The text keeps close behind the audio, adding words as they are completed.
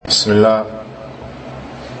بسم الله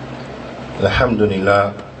الحمد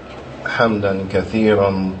لله حمدا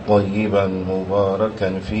كثيرا طيبا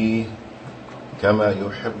مباركا فيه كما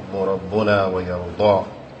يحب ربنا ويرضاه.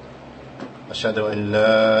 أشهد أن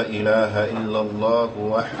لا إله إلا الله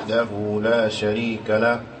وحده لا شريك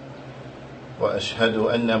له وأشهد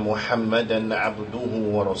أن محمدا عبده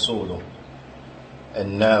ورسوله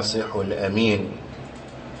الناصح الأمين.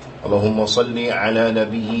 اللهم صل على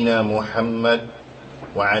نبينا محمد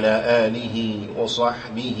وعلى آله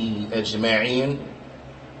وصحبه أجمعين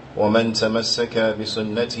ومن تمسك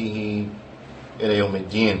بسنته إلى يوم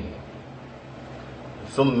الدين.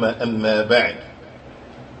 ثم أما بعد.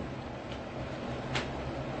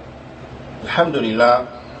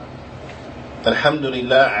 الحمد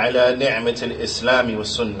لله على نعمة الإسلام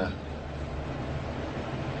والسنة.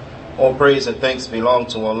 All praise and thanks belong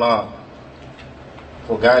to Allah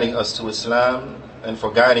for guiding us to Islam and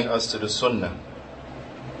for guiding us to the Sunnah.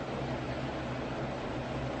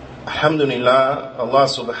 Alhamdulillah, Allah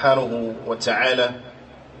subhanahu wa ta'ala,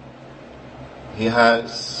 He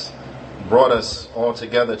has brought us all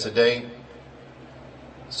together today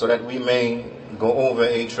so that we may go over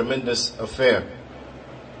a tremendous affair.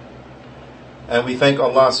 And we thank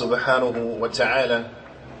Allah subhanahu wa ta'ala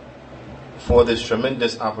for this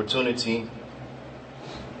tremendous opportunity.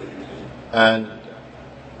 And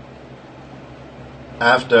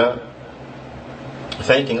after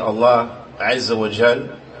thanking Allah Azza wa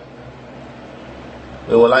Jal,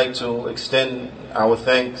 we would like to extend our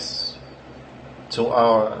thanks to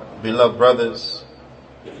our beloved brothers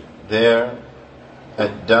there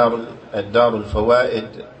at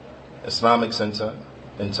Al-Fuwaid Islamic Center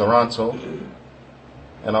in Toronto,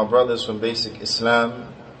 and our brothers from Basic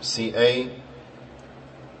Islam CA,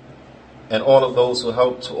 and all of those who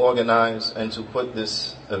helped to organize and to put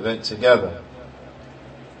this event together.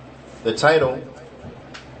 The title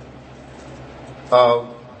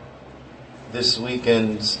of this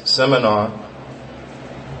weekend's seminar,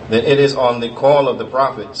 that it is on the call of the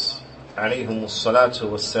prophets alayhimus salatu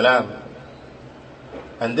wassalam.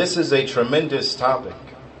 And this is a tremendous topic.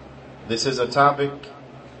 This is a topic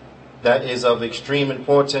that is of extreme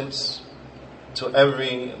importance to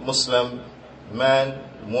every Muslim man,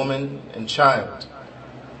 woman, and child.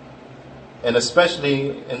 And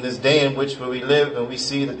especially in this day in which we live, and we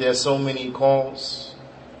see that there are so many calls.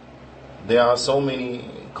 There are so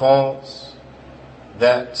many calls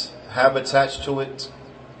that have attached to it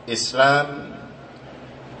Islam,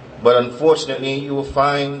 but unfortunately you will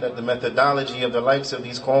find that the methodology of the likes of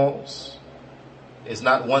these calls is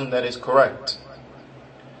not one that is correct.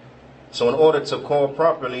 So in order to call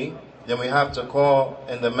properly, then we have to call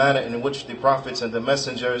in the manner in which the prophets and the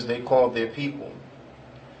messengers, they called their people,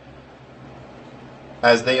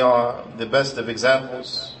 as they are the best of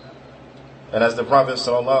examples. And as the Prophet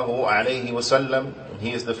sallallahu alaihi wasallam,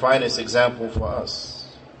 he is the finest example for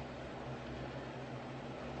us.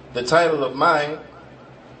 The title of my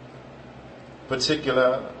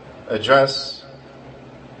particular address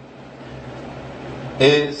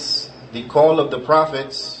is the call of the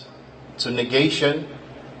prophets to negation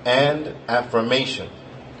and affirmation.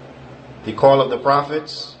 The call of the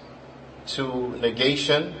prophets to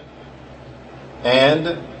negation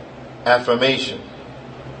and affirmation.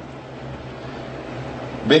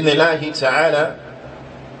 Bidnillahi ta'ala,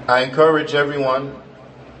 I encourage everyone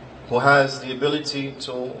who has the ability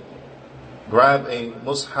to grab a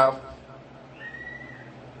mushaf,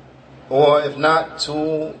 or if not,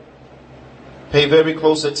 to pay very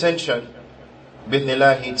close attention,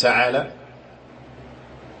 bidnillahi ta'ala,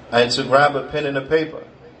 and to grab a pen and a paper,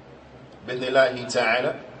 bidnillahi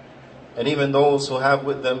ta'ala, and even those who have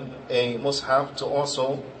with them a mushaf to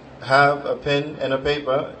also have a pen and a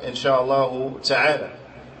paper, inshaAllah ta'ala,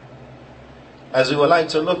 as we would like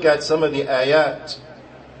to look at some of the ayat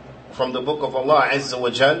from the book of Allah Azza wa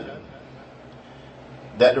Jal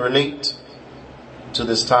that relate to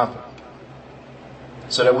this topic,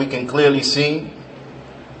 so that we can clearly see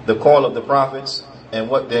the call of the prophets and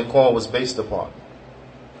what their call was based upon.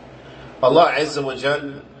 Allah Azza wa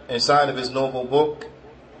Jal, inside of His noble book,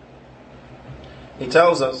 He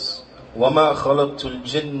tells us, وَمَا خَلَقْتُ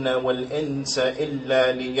الْجِنَّ وَالْإِنسَ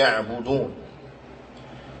إِلَّا لِيَعْبُدُونَ.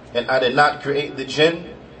 And I did not create the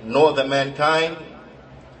jinn nor the mankind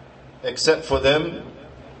except for them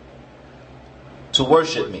to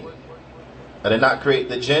worship me. I did not create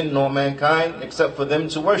the jinn nor mankind except for them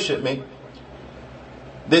to worship me.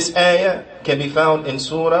 This ayah can be found in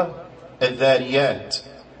Surah Al-Dhariyat,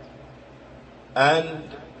 and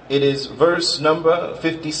it is verse number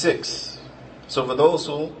 56. So for those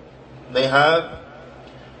who they have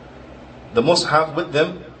the mushaf with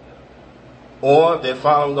them, or they're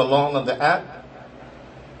following along on the app,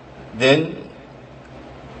 then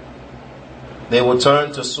they will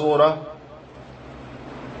turn to Surah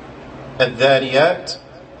Al-Dhariyat,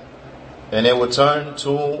 and they will turn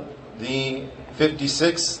to the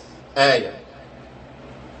 56th ayah.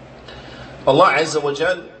 Allah Azza wa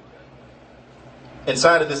Jal,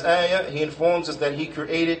 inside of this ayah, He informs us that He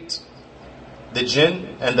created the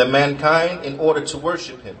jinn and the mankind in order to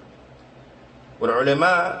worship Him. Well,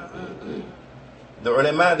 the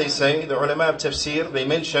ulama they say, the ulama of tafsir, they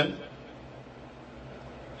mention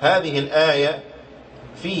هذه الآية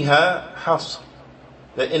فيها حصر,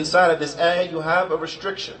 that inside of this ayah you have a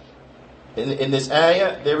restriction. In this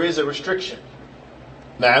ayah there is a restriction.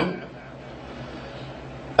 Naam.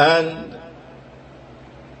 And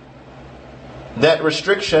that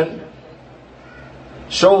restriction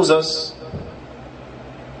shows us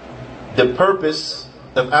the purpose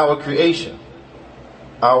of our creation,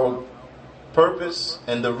 our purpose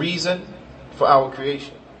and the reason for our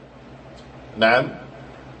creation. Naam.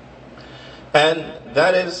 And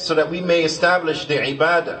that is so that we may establish the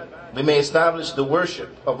ibadah, we may establish the worship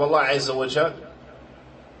of Allah Azza wa Jal,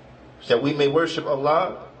 that we may worship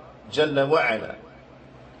Allah Jalla wa Ala.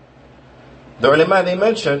 The ulama they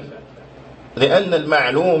mention لأن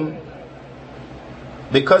المعلوم,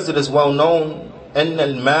 because it is well known, أن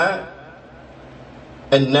الماء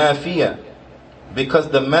النافية, because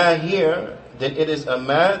the ma here, then it is a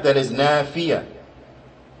ma that is nafiya.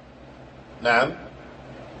 Naam.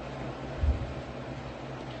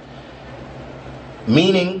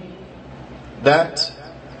 Meaning that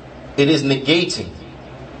it is negating.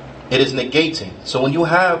 It is negating. So when you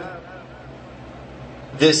have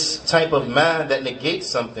this type of ma that negates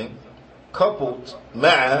something, coupled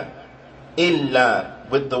ma'a illa,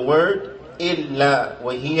 with the word illa,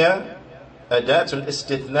 وهي أداة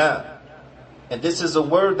الاستثناء, and this is a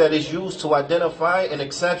word that is used to identify an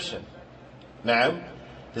exception. Naam.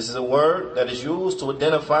 This is a word that is used to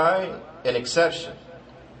identify an exception.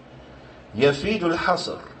 يفيد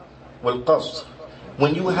الحصر والقصر.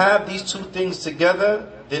 When you have these two things together,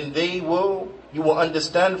 then you will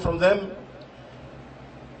understand from them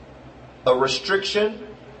a restriction,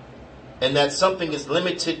 and that something is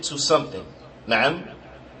limited to something. Naam.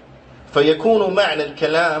 فيكون معنى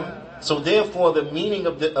الكلام. So therefore the meaning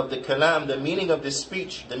of the kalam, the meaning of this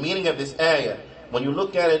speech, the meaning of this ayah, when you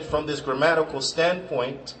look at it from this grammatical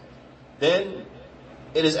standpoint, then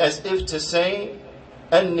it is as if to say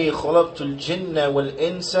أني خلقت الجن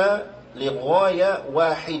والإنس لغاية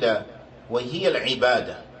واحدة وهي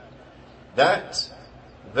العبادة. That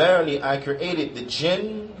verily I created the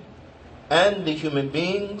jinn and the human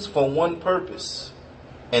beings for one purpose,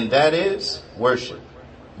 and that is worship.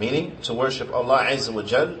 Meaning to worship Allah Azza wa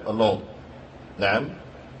Jal alone. Naam.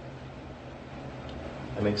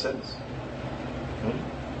 That makes sense?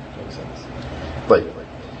 Makes sense. But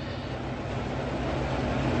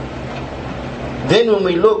then when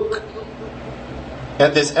we look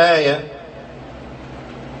at this ayah,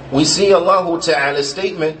 we see Allah Ta'ala's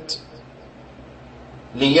statement,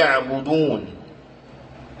 لِيَعْبُدُونَ,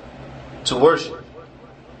 to worship.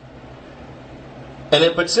 And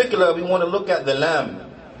in particular, we want to look at the lamb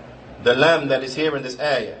that is here in this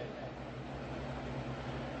ayah.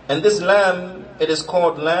 And this lamb, it is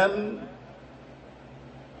called lamb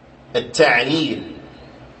التعليل.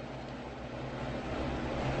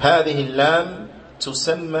 هذه اللام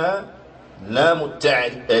تسمى لام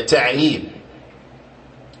التعليل.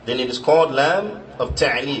 Then it is called lam of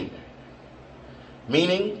ta'leel,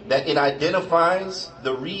 meaning that it identifies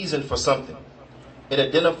the reason for something. It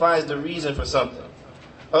identifies the reason for something.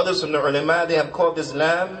 Others from the ulama, they have called this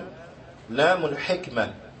lam lamul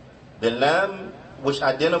hikmah, the lam which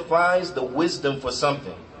identifies the wisdom for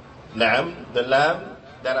something. Naam, the lam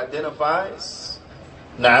that identifies,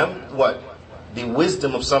 naam, what? The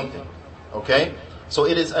wisdom of something. Okay? So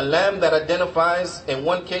it is a lam that identifies, in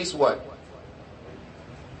one case, what?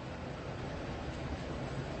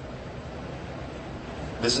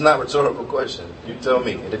 This is not a rhetorical question. You tell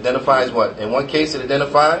me. It identifies what? In one case it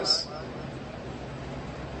identifies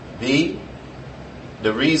the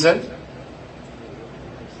reason.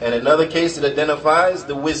 In another case it identifies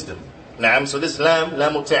the wisdom. Naam. So this lam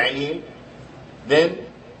ta'leel, then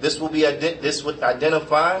this would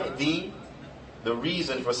identify the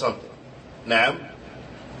reason for something. Naam.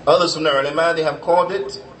 Others from the ulama, they have called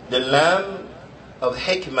it the lam of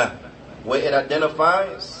hikmah, where it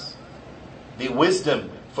identifies the wisdom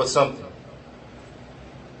for something.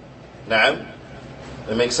 Naam.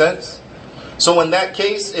 That makes sense? So in that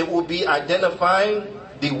case, it will be identifying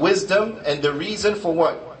the wisdom and the reason for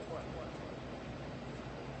what?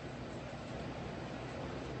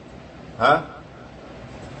 Huh?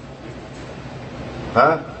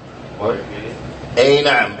 Huh? What?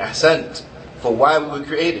 Naam, ahsant. For why we were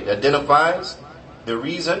created. Identifies the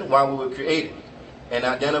reason why we were created. And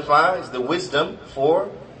identifies the wisdom for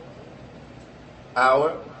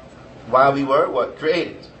why we were what?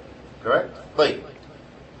 Created. Correct? Right.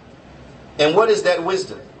 And what is that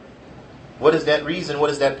wisdom? What is that reason? What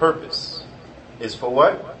is that purpose? Is for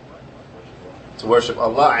what? To worship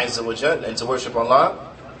Allah Azza wa Jal, and to worship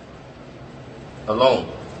Allah alone.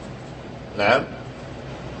 Now,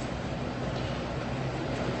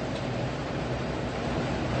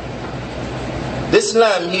 this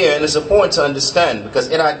lamb here, and it's important to understand because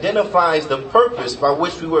it identifies the purpose by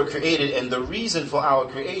which we were created and the reason for our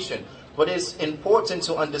creation. But it's important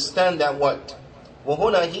to understand that what?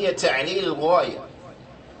 وَهُنَا هِيَ تَعْلِيلُ الْغَايَةِ.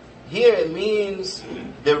 Here it means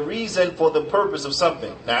the reason for the purpose of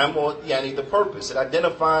something. Now, the purpose. It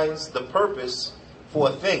identifies the purpose for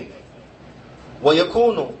a thing.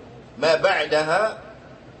 وَيَكُونُ مَا بَعْدَهَا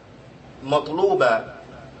مَطْلُوبًا.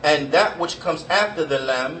 And that which comes after the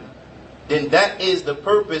lamb, then that is the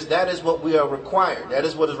purpose, that is what we are required. That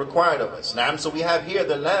is what is required of us. Now, so we have here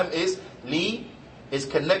the lamb is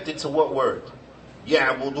connected to what word?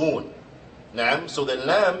 يَعْبُدُونَ. Now, so the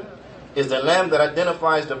lamb is the lamb that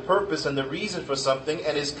identifies the purpose and the reason for something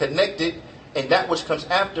and is connected, and that which comes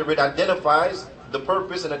after it identifies the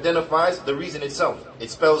purpose and identifies the reason itself. It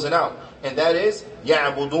spells it out. And that is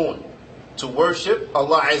يَعْبُدُونَ. To worship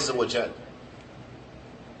Allah Azza wa Jal.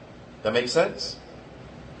 That makes sense?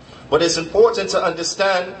 But it's important to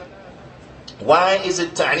understand why is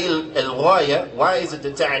it ta'leel al-ghaya? Why is it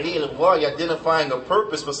the ta'leel al-ghaya identifying a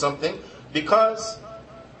purpose for something? Because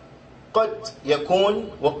قد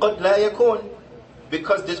يكون وقد لا يكون.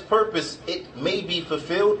 Because this purpose, it may be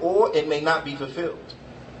fulfilled or it may not be fulfilled.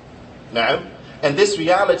 Now, and this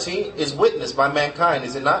reality is witnessed by mankind,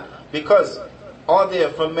 is it not? Because are there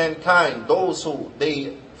from mankind those who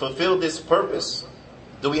they fulfill this purpose?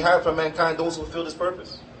 Do we have from mankind those who fulfill this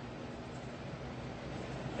purpose?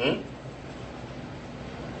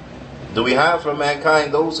 Do we have from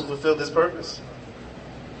mankind those who fulfill this purpose?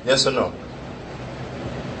 Yes or no?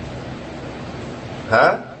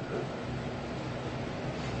 Huh?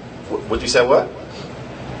 What you said? What?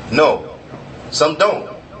 No. Some don't.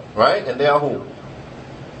 Right? And they are who?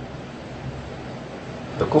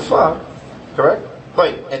 The kuffar. Correct?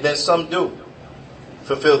 Right. And then some do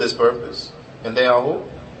fulfill this purpose. And they are who?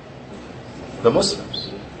 The Muslims.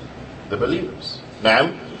 The believers.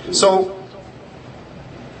 Naam. So,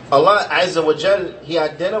 Allah Azza wa Jal, He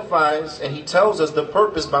identifies and He tells us the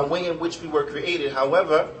purpose by way in which we were created.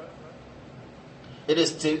 However, it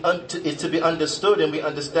is to be understood, and we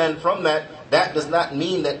understand from that does not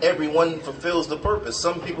mean that everyone fulfills the purpose.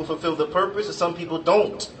 Some people fulfill the purpose and some people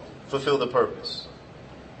don't fulfill the purpose.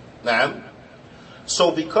 Naam.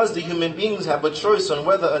 So because the human beings have a choice on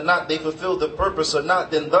whether or not they fulfill the purpose or not,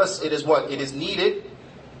 then thus it is what? It is needed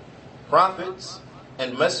prophets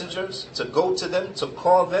and messengers to go to them, to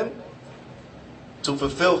call them, to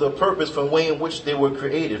fulfill the purpose from the way in which they were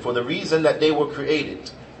created, for the reason that they were created,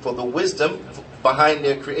 for the wisdom behind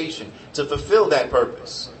their creation, to fulfill that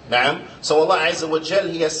purpose. Naam. So Allah Azza wa Jal,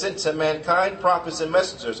 He has sent to mankind prophets and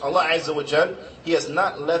messengers. Allah Azza wa Jal, He has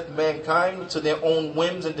not left mankind to their own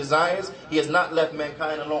whims and desires. He has not left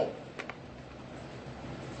mankind alone.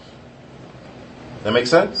 That makes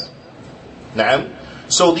sense? Naam.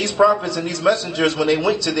 So these prophets and these messengers, when they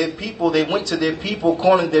went to their people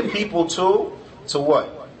calling their people to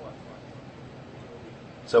what?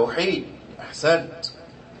 Tawheed. Ahsant.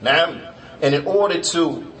 Naam. And in order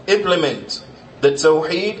to implement the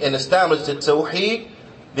Tawheed and establish the Tawheed,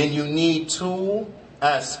 then you need two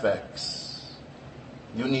aspects.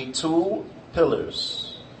 You need two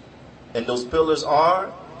pillars. And those pillars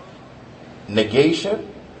are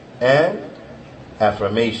negation and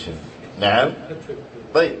affirmation. Now,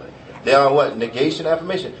 but they are what? Negation,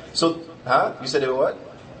 affirmation. So, you said they were what?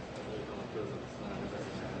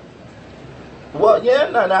 Well, yeah,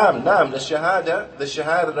 naam. The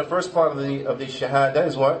shahada, the first part of the shahada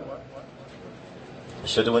is what?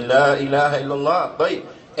 Ashhadu an la ilaha illallah. Right.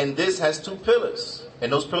 And this has two pillars.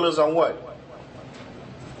 And those pillars are what?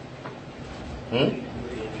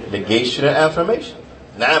 Negation and affirmation.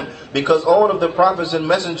 Naam. Because all of the prophets and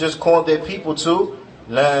messengers called their people to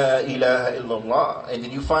La ilaha illallah. And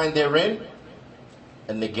then you find therein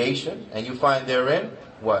a negation. And you find therein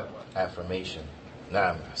what? Affirmation.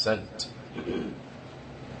 Naam. Sent.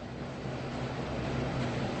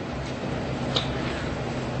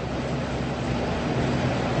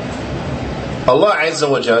 Allah Azza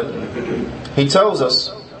wa Jal, He tells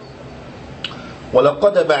us,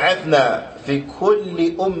 وَلَقَدْ بَعَثْنَا فِي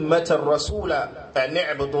كُلِّ أُمَّةٍ رَسُولًا. أن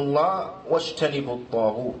اعبدوا الله واجتنبوا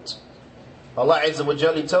الطاغوت. Allah Azza wa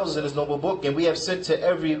Jalla tells us in His noble book, and we have sent to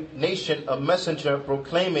every nation a messenger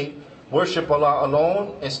proclaiming, worship Allah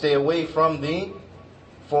alone and stay away from the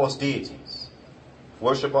false deities.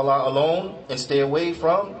 Worship Allah alone and stay away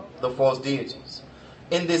from the false deities.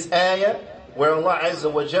 In this ayah, where Allah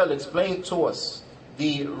Azza wa Jalla explained to us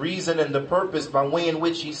the reason and the purpose by way in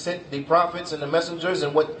which He sent the prophets and the messengers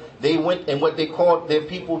and what they went and what they called their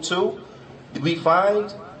people to, we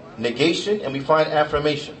find negation and we find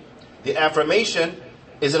affirmation. The affirmation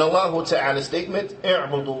is in Allah Ta'ala's statement,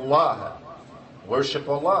 I'budullah, worship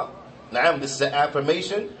Allah. Now, this is an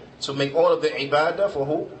affirmation to make all of the ibadah for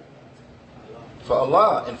who? For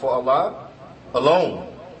Allah and for Allah alone.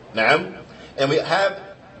 Now, and we have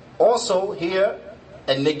also here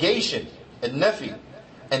a negation, a nafi,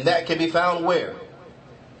 and that can be found where?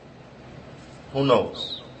 Who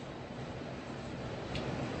knows?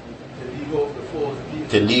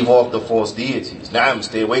 To leave off the false deities. Naam,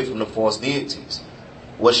 stay away from the false deities.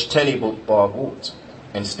 وَاجْتَنِبُوا الطَّاغُوتِ,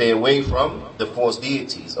 and stay away from the false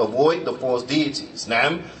deities. Avoid the false deities.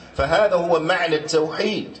 Naam, فَهَذَا هُوَ مَعْنَى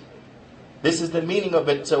التَّوْحِيدِ. This is the meaning of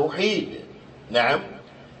it-tawheed. Naam.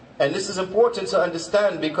 And this is important to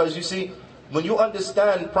understand, because you see, when you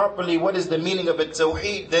understand properly what is the meaning of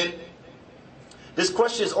it-tawheed, then this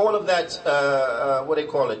crushes all of that, what do they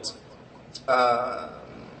call it?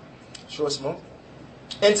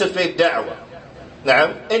 Interfaith da'wah.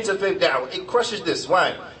 Naam, interfaith da'wah. It crushes this.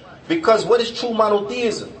 Why? Because what is true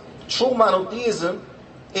monotheism? True monotheism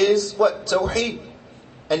is what? Tawheed.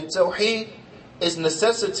 And tawheed is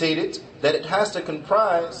necessitated that it has to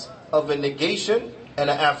comprise of a negation and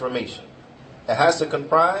an affirmation. It has to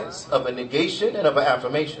comprise of a negation and of an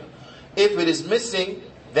affirmation. If it is missing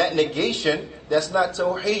that negation, that's not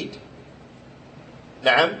tawheed.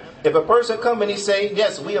 Naam, if a person come and he say,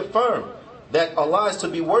 yes, we affirm that Allah is to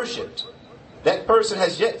be worshipped, that person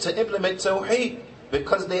has yet to implement tawheed,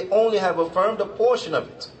 because they only have affirmed a portion of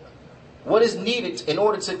it. What is needed in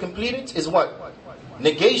order to complete it is what?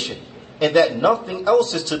 Negation, and that nothing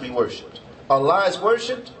else is to be worshipped. Allah is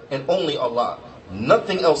worshipped and only Allah.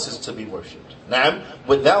 Nothing else is to be worshipped. Now,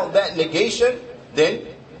 without that negation, then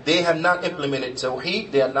they have not implemented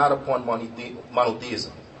tawheed. They are not upon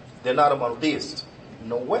monotheism. They're not a monotheist.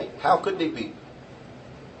 No way. How could they be?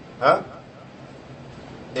 Huh?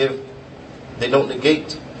 If they don't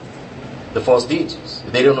negate the false deities.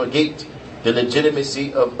 If they don't negate the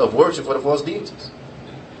legitimacy of worship for the false deities.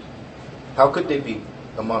 How could they be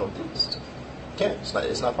a monotheist? Can't.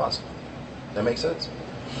 It's not possible. That makes sense?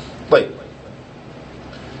 Wait.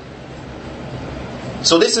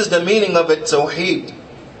 So this is the meaning of it, tawheed.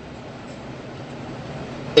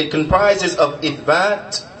 It comprises of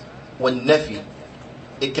ithbat wa nafi.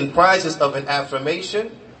 It comprises of an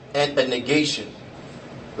affirmation and a negation.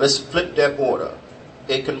 Let's flip that order.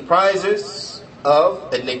 It comprises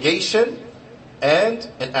of a negation and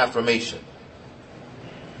an affirmation.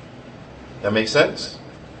 That makes sense?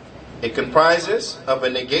 It comprises of a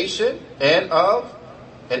negation and of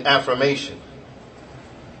an affirmation.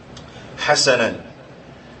 Hasanan.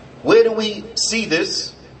 Where do we see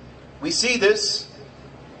this? We see this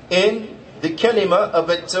in the kalima of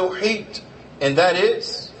at-tawheed, and that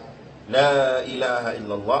is La ilaha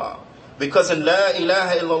illallah. Because in La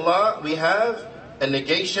ilaha illallah we have a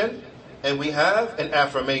negation and we have an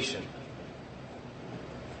affirmation.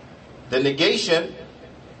 The negation,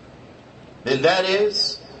 then that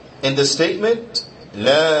is in the statement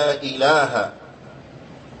La ilaha.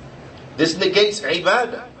 This negates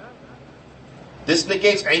ibadah. This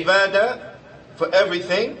negates ibadah for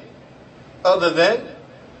everything other than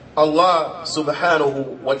Allah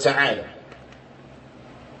subhanahu wa ta'ala.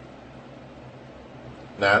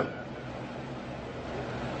 Now,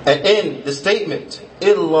 and in the statement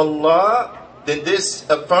illallah, then this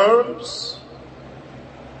affirms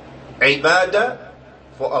ibadah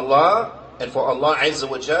for Allah and for Allah Azza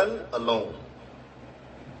wa Jal alone.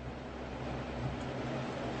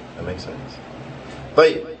 That makes sense?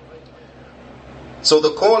 But so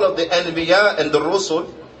the call of the Anbiya and the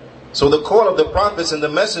Rusul, so the call of the prophets and the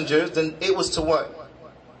messengers, then it was to what?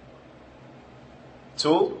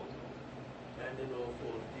 To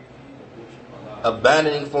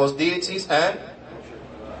abandoning false deities and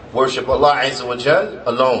worship Allah Azza wa Jal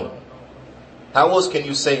alone. How else can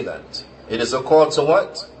you say that? It is a call to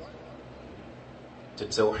what? To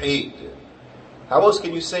Tawheed. How else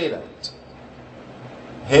can you say that?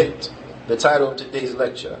 Hint, the title of today's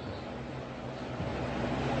lecture.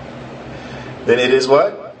 Then it is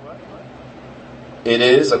what? It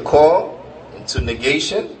is a call to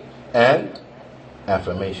negation and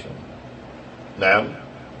affirmation. Now,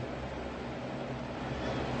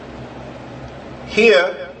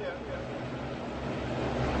 Here,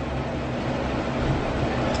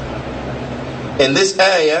 in this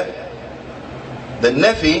ayah, the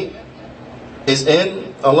nafi is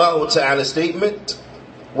in Allah Ta'ala's statement,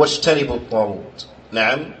 وَاجْتَنِبُوا الطَّاغُوتِ.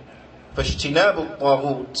 نعم. فَاجْتِنَابُ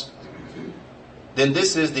الطَّاغُوتِ. Then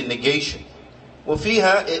this is the negation.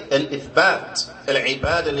 وفيها الإثبات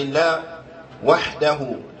العبادة لله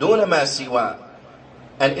وحده دون ما سواه.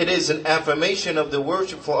 And it is an affirmation of the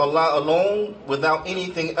worship for Allah alone without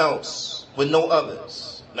anything else, with no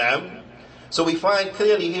others. نعم. So we find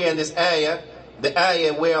clearly here in this ayah, the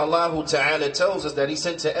ayah where Allah Ta'ala tells us that He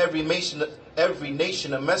sent to every nation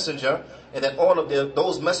a messenger, and that all of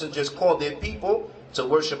those messengers called their people to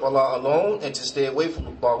worship Allah alone and to stay away from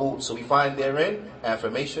the taghut. So we find therein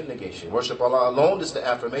affirmation, negation. Worship Allah alone, this is the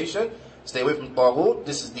affirmation. Stay away from the taghut,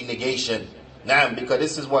 this is the negation. Naam, because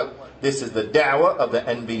this is what? This is the da'wah of the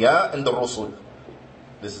anbiya and the rusul.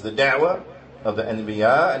 This is the da'wah of the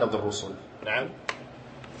anbiya and of the rusul. Naam.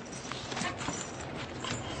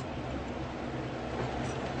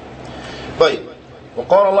 But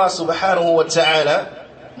وقال الله سبحانه وتعالى,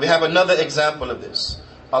 we have another example of this.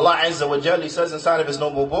 Allah Azza wa Jalla says inside of His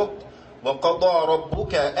noble book, وَقَضَى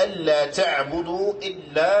رَبُّكَ أَلَّا تَعْبُدُوا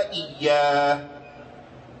إِلَّا إِيَّاهُ.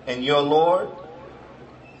 And your Lord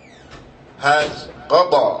has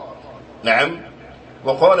قضى. نعم.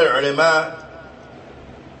 وقال العلماء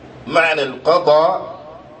معنى القضاء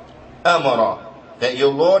أمر, that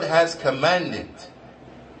your Lord has commanded.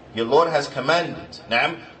 Your Lord has commanded.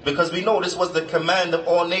 نعم. Because we know this was the command of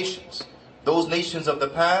all nations. Those nations of the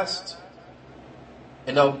past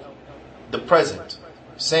and of the present.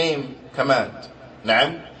 Same command.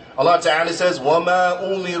 نعم. Allah Ta'ala says, وَمَا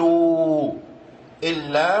أُمِرُوا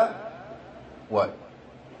إِلَّا what?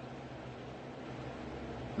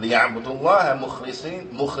 لِيَعْبُدُوا اللَّهَ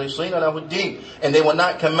مُخْلِصِينَ لَهُ الدِّينَ. And they were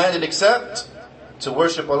not commanded except to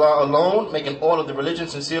worship Allah alone, making all of the religion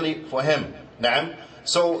sincerely for Him. نعم.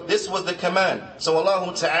 So this was the command. So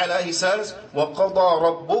Allah Ta'ala, He says,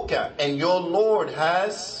 وَقَضَى رَبُّكَ. And your Lord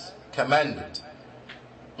has commanded.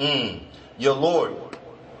 Your Lord.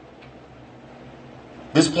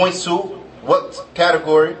 This points to what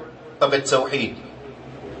category of At-Tawheed?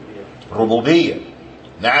 Rububiyyah.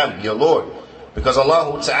 Naam, your Lord. Because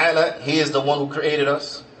Allah Ta'ala, He is the one who created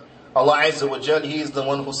us. Allah Azza wa Jal, He is the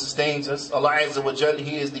one who sustains us. Allah Azza wa Jal,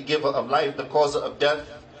 He is the giver of life, the causer of death.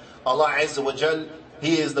 Allah Azza wa Jal,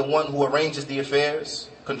 He is the one who arranges the affairs,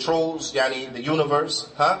 controls the universe.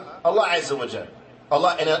 Allah Azza wa Jal.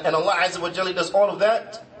 And Allah Azza wa Jal, He does all of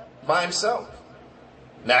that by Himself.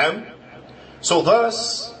 Naam. So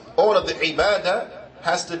thus, all of the ibadah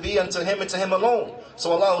has to be unto Him and to Him alone.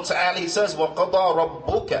 So Allah Ta'ala, He says, وَقَضَى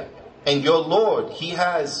رَبُّكَ. And your Lord, He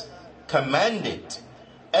has commanded,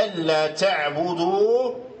 أَلَّا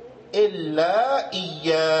تَعْبُدُوا إِلَّا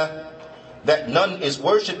إِيَّاهُ. That none is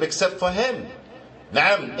worshipped except for Him.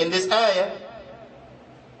 Naam. In this ayah,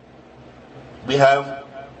 we have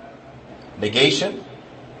negation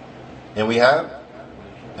and we have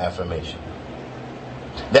affirmation.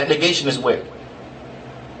 That negation is where?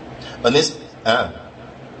 On this,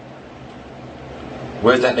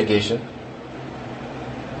 where's that negation?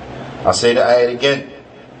 I'll say the ayah again.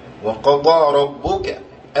 وَقَضَى رَبُّكَ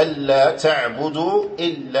أَلَّا تَعْبُدُوا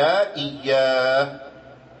إِلَّا إِيَّاهُ.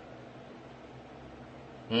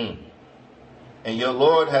 And your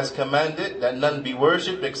Lord has commanded that none be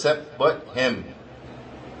worshipped except but Him.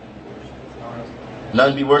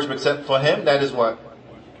 None be worshipped except for Him. That is what?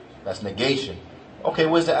 That's negation. Okay,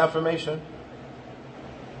 where's the affirmation?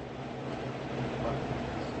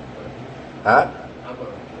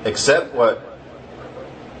 Except what?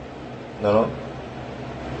 No.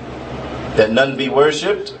 That none be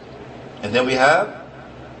worshipped. And then we have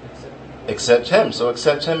except Him. So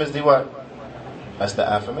except Him is the what? That's the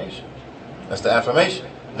affirmation. That's the affirmation.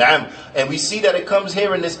 Naam. And we see that it comes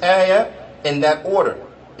here in this ayah in that order.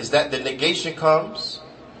 Is that the negation comes,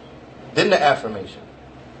 then the affirmation.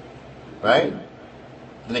 Right?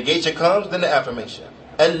 The negation comes, then the affirmation.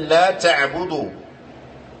 أَلَّا تَعْبُدُوا.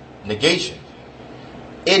 Negation.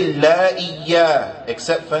 إِلَّا إِيَّاهُ.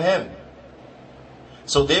 Except for Him.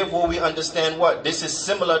 So therefore we understand what? This is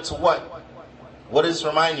similar to what? What does this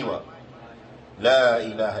remind you of? La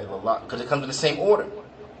ilaha illallah. Because it comes in the same order.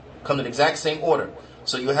 Come in the exact same order.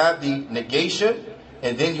 So you have the negation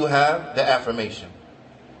and then you have the affirmation.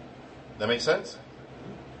 That makes sense?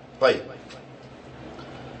 Right.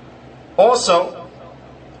 Also,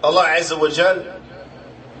 Allah Azza wa Jal,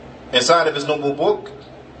 inside of His noble book,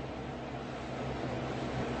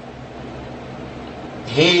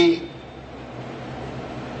 He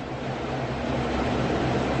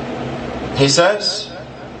says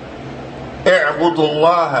اعبدوا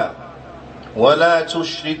الله ولا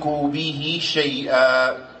تشركوا به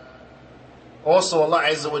شيئا. Also, Allah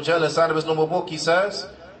Azza wa Jalla inside of His noble book, He says,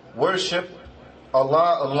 worship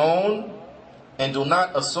Allah alone and do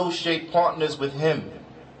not associate partners with Him.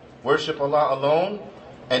 Worship Allah alone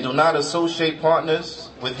and do not associate partners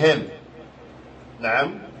with Him.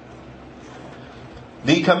 Naam.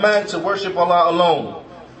 The command to worship Allah alone.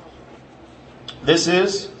 This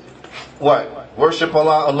is what? Worship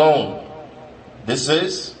Allah alone. This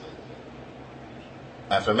is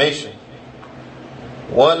affirmation.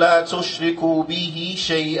 وَلَا تُشْرِكُوا بِهِ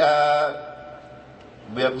شَيْئًا.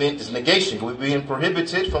 We have been, this negation. We've been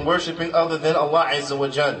prohibited from worshipping other than Allah Azza wa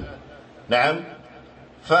Jal. نعم.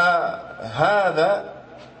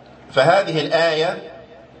 فهذه الآية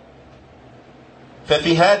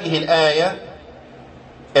ففي هذه الآية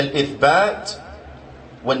الإثبات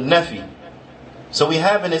والنفي. So we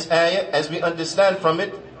have in this ayah, as we understand from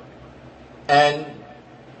it, an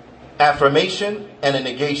affirmation and a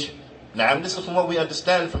negation. Now, this is from what we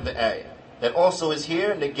understand from the ayah. That also is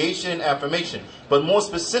here, negation and affirmation. But more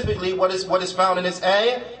specifically, what is found in this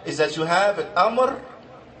ayah is that you have an amr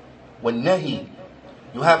wa nahi.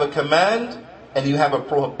 You have a command and you have a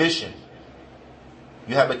prohibition.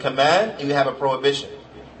 You have a command and you have a prohibition.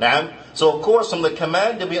 Now, so of course from the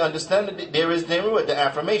command that we understand that there is the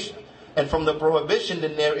affirmation. And from the prohibition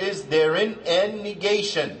then there is therein a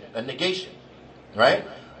negation. Right?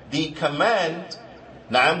 The command,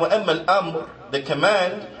 na'am wa amma al-amr, the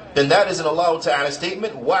command, then that is in Allah Ta'ala's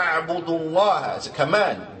statement, wa'budu Allah. It's a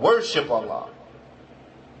command. Worship Allah.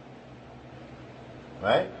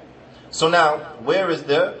 Right? So now, where is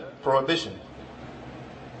the prohibition?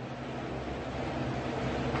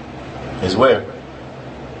 Is where?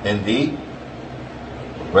 In the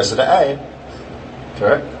rest of the ayah.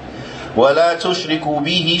 Correct? وَلَا تُشْرِكُوا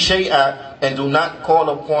بِهِ شَيْئًا. And do not call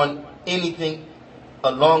upon anything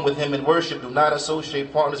along with Him in worship. Do not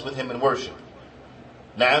associate partners with Him in worship.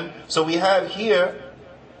 Naam. So we have here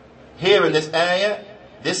in this ayah,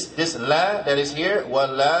 this la that is here,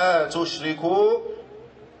 وَلَا تُشْرِكُوا.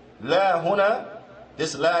 La huna,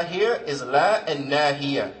 this la here is la and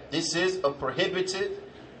nahiya. This is a prohibited,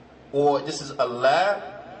 or this is a la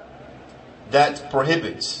that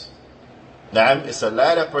prohibits. Naam, it's a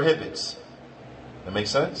la that prohibits. That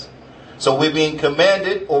makes sense? So we're being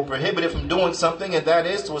commanded or prohibited from doing something, and that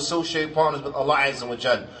is to associate partners with Allah Azza wa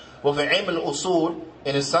Jal. Well, for ilm al-usul,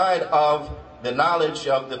 and inside of the knowledge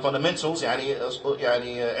of the fundamentals, ilm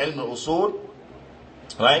al-usul,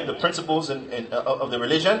 right, the principles of the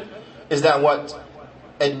religion, is that what?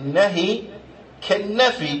 An-nahi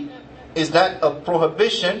kan-nafi, is that a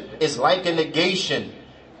prohibition is like a negation.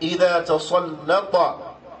 إِذَا تَصَلَّطَ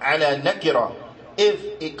عَلَى نَكِرَةٍ. If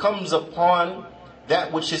it comes upon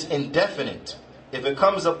that which is indefinite. If it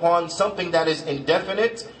comes upon something that is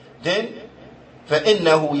indefinite, then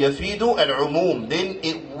فَإِنَّهُ يَفِيدُ الْعُمُومِ. Then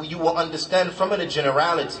you will understand from it a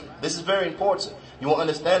generality. This is very important. You will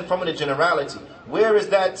understand from it a generality. Where is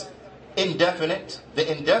that indefinite?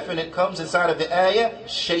 The indefinite comes inside of the ayah,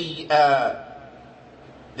 shay'a.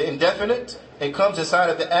 The indefinite, it comes inside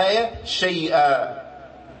of the ayah, shay'a.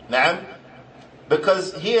 Naam.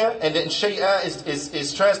 Because here, and then shay'a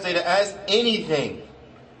is translated as anything.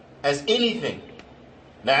 As anything.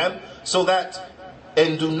 Naam. So that,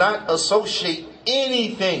 and do not associate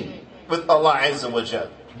anything with Allah Azza wa Jal.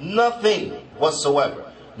 Nothing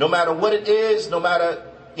whatsoever. No matter what it is, no matter,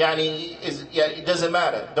 it doesn't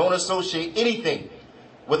matter. Don't associate anything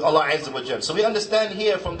with Allah Azza wa Jal. So we understand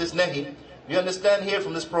here from this nahi, we understand here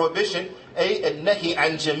from this prohibition, nahi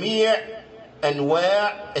an jami'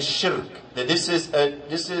 anwa' ash-shirk. That this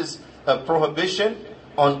is a prohibition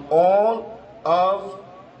on all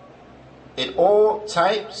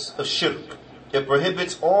types of shirk. It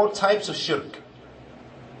prohibits all types of shirk.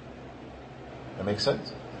 That makes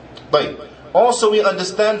sense? But also we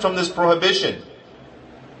understand from this prohibition,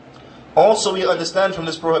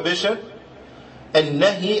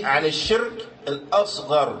 النهي عن الشرك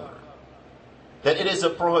الأصغر, that it is a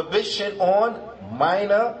prohibition on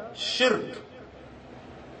minor shirk.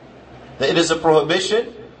 That it is a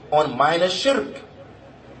prohibition on minor shirk.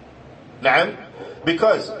 Naam,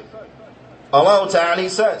 because Allah Ta'ala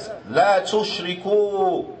says, لا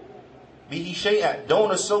تشركوا به شيئا.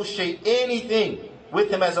 Don't associate anything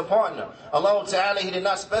with Him as a partner. Allah Ta'ala, He did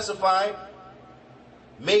not specify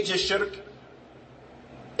major shirk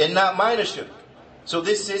and not minor shirk. So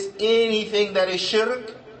this is anything that is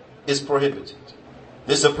shirk is prohibited.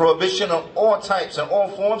 This is a prohibition on all types and all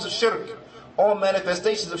forms of shirk, all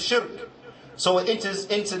manifestations of shirk. So it enters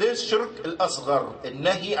into this shirk al-asghar,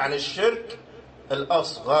 al-nahi an al-shirk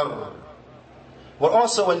al-asghar.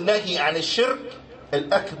 also a nahi an shirk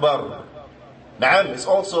al-akbar. Naam, it's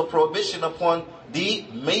also a prohibition upon the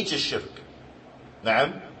major shirk.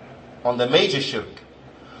 Naam, on the major shirk.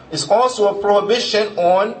 It's also a prohibition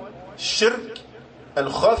on shirk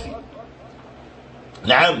al-khafi.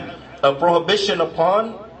 Naam, a prohibition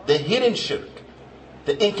upon the hidden shirk,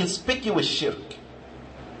 the inconspicuous shirk.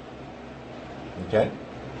 Okay?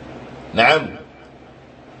 Naam.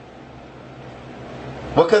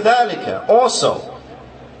 وَكَذَلِكَ also,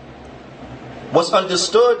 what's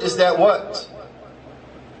understood is that what?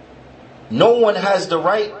 No one has the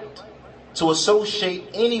right to associate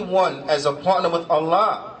anyone as a partner with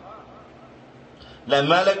Allah. La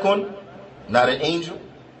malakun, not an angel.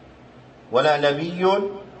 Wala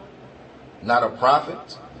nabiyyun, not a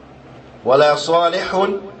prophet. Wala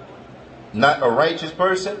salihun, not a righteous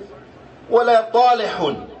person. Wala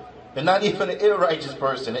talihun, and not even an irrighteous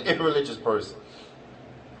person, an irreligious person.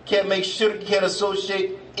 Can't make shirk, you can't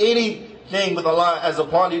associate anything with Allah as a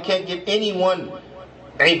partner. You can't give anyone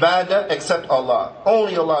ibadah except Allah.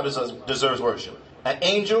 Only Allah deserves worship. An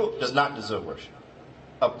angel does not deserve worship.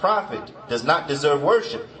 A prophet does not deserve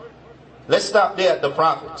worship. Let's stop there at the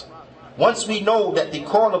prophet. Once we know that the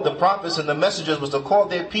call of the prophets and the messengers was to call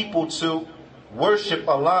their people to worship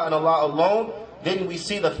Allah and Allah alone, then we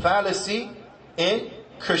see the fallacy in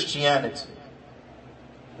Christianity.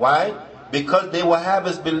 Why? Because they will have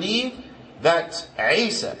us believe that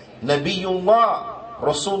Isa, Nabiyullah,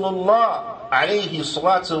 Rasulullah, alayhi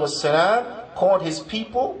salatu wassalam, called his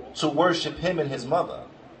people to worship him and his mother.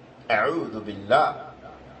 A'udhu billah.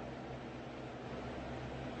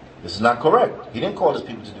 This is not correct. He didn't call his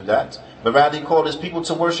people to do that, but rather he called his people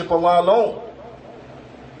to worship Allah alone.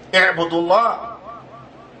 I'budullah.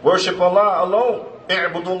 Worship Allah alone.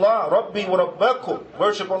 I'budullah. Rabbi wa Rabbakum.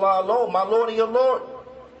 Worship Allah alone, my Lord and your Lord.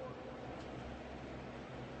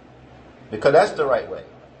 Because that's the right way.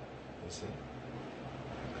 You see?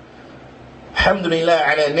 Alhamdulillah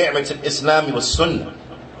ala ni'mat al-Islam wa sunnah.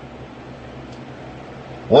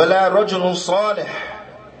 Wala rajulun salih.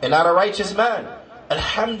 And not a righteous man.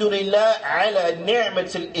 Alhamdulillah ala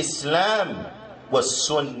ni'mat al-Islam wa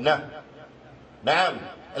sunnah. Naam.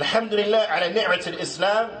 Alhamdulillah ala ni'mat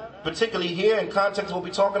al-Islam. Particularly here in context of what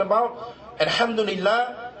we're talking about.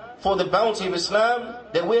 Alhamdulillah for the bounty of Islam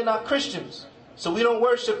that we're not Christians. So we don't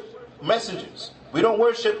worship messengers. We don't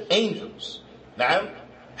worship angels. Naam.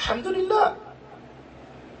 Alhamdulillah.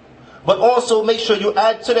 But also make sure you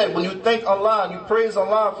add to that when you thank Allah and you praise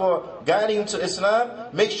Allah for guiding you to Islam,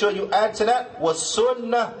 make sure you add to that was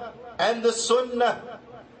sunnah and the sunnah.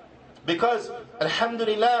 Because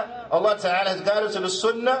alhamdulillah, Allah Ta'ala has guided us to the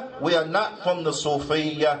sunnah. We are not from the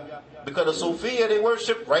Sufiyyah. Because the Sufiyyah, they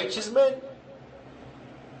worship righteous men.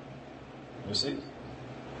 You see?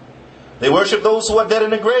 They worship those who are dead in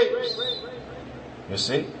the graves. You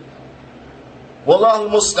see? Wallahu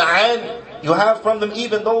musta'an. You have from them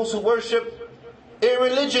even those who worship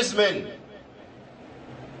irreligious men.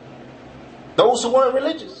 Those who weren't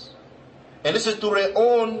religious. And this is through their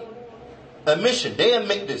own admission. They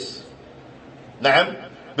admit this. Naam.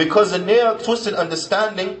 Because in their twisted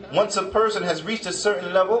understanding, once a person has reached a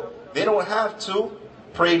certain level, they don't have to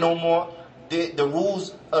pray no more. The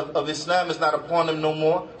rules of Islam is not upon them no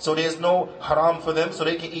more. So there's no haram for them. So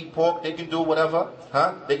they can eat pork, they can do whatever.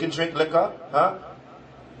 They can drink liquor.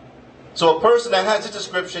 So a person that has this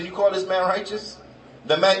description, you call this man righteous?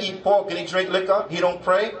 The man eat pork and he drink liquor, he don't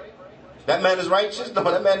pray? That man is righteous? No,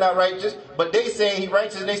 that man not righteous. But they saying he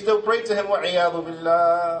righteous and they still pray to him. وَعِيَاذُ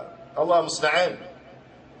بِاللَّهِ Allah musta'an.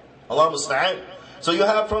 Allah musta'an. So you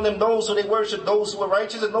have from them those who they worship, those who are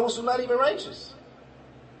righteous and those who are not even righteous.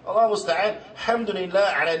 Allah musta'an.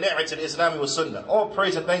 Alhamdulillah ala ni'mat al-Islam wa sunnah. All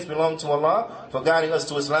praise and thanks belong to Allah for guiding us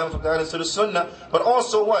to Islam, for guiding us to the sunnah. But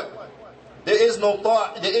also what? There is no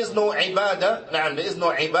thought, there is no ibadah, there is no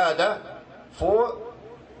ibadah for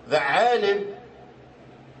the alim,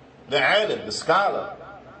 the scholar.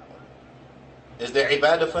 Is there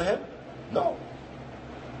ibadah for him? No.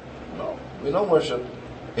 No. We don't worship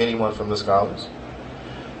anyone from the scholars.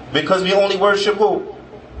 Because we only worship who?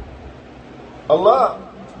 Allah.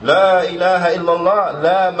 La ilaha illallah,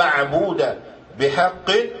 la ma'buda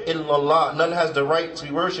bihaqqin illallah. None has the right to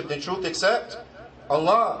be worshipped in truth except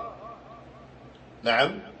Allah.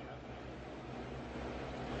 Naam.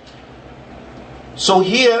 So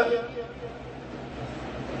here,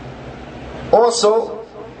 also,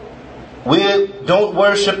 we don't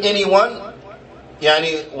worship anyone,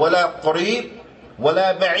 yani wala qareeb,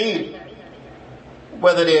 wala ba'id.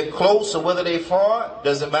 Whether they're close or whether they're far,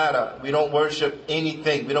 doesn't matter. We don't worship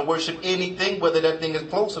anything. We don't worship anything, whether that thing is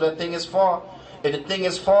close or that thing is far. If the thing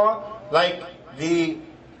is far, like the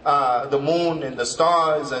the moon and the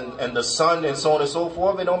stars and the sun and so on and so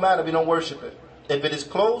forth, it don't matter. We don't worship it. If it is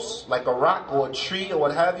close, like a rock or a tree or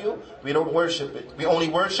what have you, we don't worship it. We only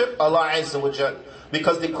worship Allah Azza wa Jal.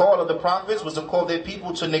 Because the call of the prophets was to call their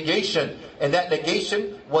people to negation. And that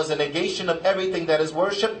negation was a negation of everything that is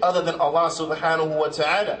worshipped other than Allah subhanahu wa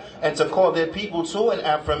ta'ala. And to call their people to an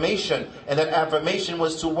affirmation. And that affirmation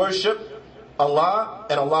was to worship Allah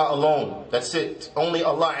and Allah alone. That's it. Only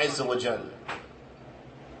Allah Azza wa Jal.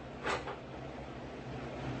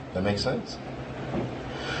 That makes sense?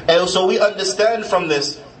 And so we understand from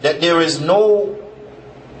this that there is no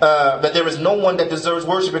one that deserves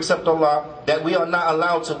worship except Allah, that we are not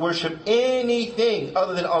allowed to worship anything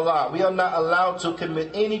other than Allah. We are not allowed to commit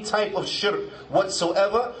any type of shirk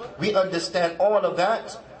whatsoever. We understand all of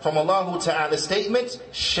that from Allah Ta'ala's statement,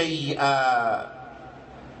 Shay'a.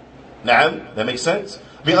 Naam, that makes sense?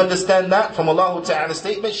 We understand that from Allah Ta'ala's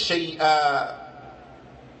statement, Shay'a.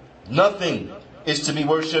 Nothing is to be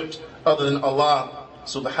worshipped other than Allah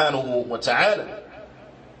subhanahu wa ta'ala.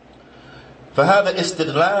 فهذا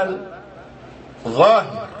استدلال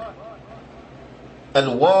ظاهر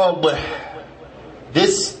الواضح.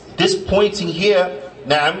 This pointing here,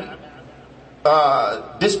 نعم,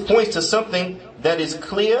 this points to something that is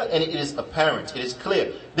clear and it is apparent. It is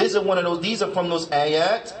clear. These are from those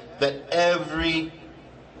ayat that every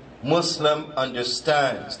Muslim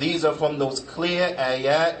understands. These are from those clear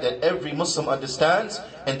ayat that every Muslim understands,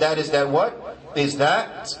 and that is that what? Is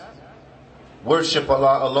that worship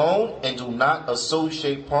Allah alone and do not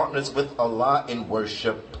associate partners with Allah in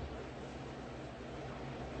worship.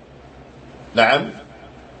 Naam?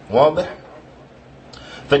 Wadah?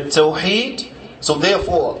 Tawheed. So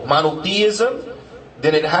therefore, monotheism,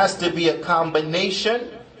 then it has to be a combination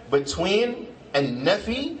between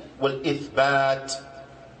an-nafi wal-ithbat.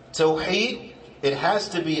 Tawheed, it has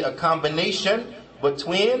to be a combination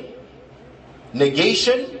between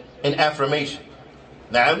negation and affirmation.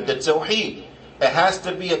 Naam, the Tawheed, it has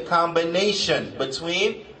to be a combination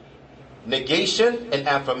between negation and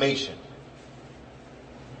affirmation.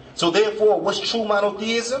 So therefore, what's true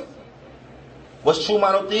monotheism? What's true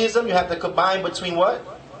monotheism? You have to combine between what?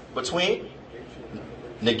 Between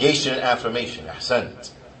negation and affirmation.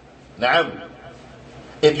 Ahsant. Naam.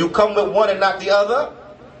 If you come with one and not the other,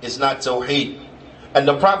 it's not Tawheed. And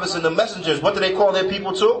the prophets and the messengers, what do they call their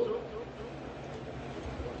people to?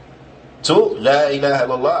 To La ilaha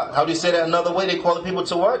illallah. How do you say that another way? They call the people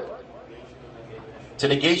to what? To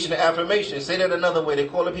negation and affirmation. Say that another way. They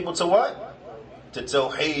call the people to what? To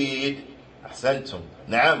Tawheed. Ahsantum.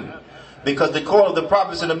 Naam. Because the call of the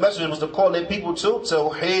prophets and the messengers was to call their people to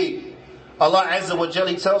Tawheed. Allah Azza wa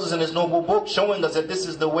Jalla tells us in His noble book, showing us that this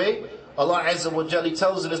is the way. Allah Azza wa Jalla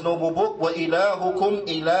tells us in His noble book, وَإِلَهُكُمْ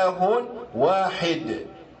إِلَهٌ وَاحِدٌ,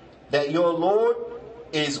 that your Lord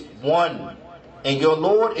is one. And your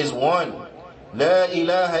Lord is one. La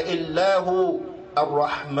ilaha illahu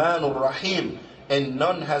ar-Rahman ar-Rahim. And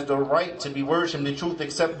none has the right to be worshipped in the truth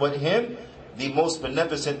except but Him, the most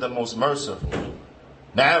beneficent, the most merciful.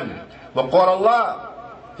 Naam. وقال الله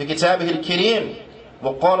في كتابه الكريم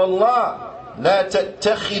وقال الله لا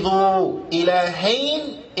تتخذوا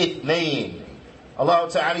إلهين اثنين. Allah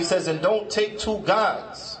Ta'ala says, and don't take two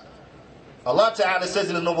gods. Allah Ta'ala says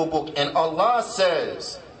in the noble book, and Allah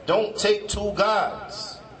says, don't take two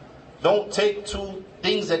gods. Don't take two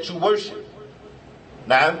things that you worship.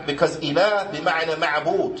 Naam, because ilah bima'na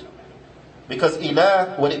ma'bud. Because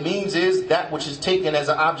ilah, what it means is that which is taken as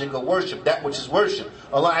an object of worship, that which is worship.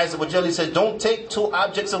 Allah Azza wa Jalla says, don't take two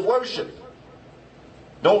objects of worship.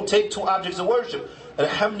 Don't take two objects of worship.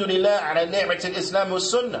 Alhamdulillah ala ni'mat al-Islam wa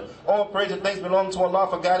sunnah. All praise and thanks belong to Allah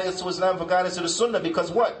for guiding us to Islam, for guiding us to the sunnah.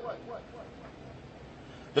 Because what?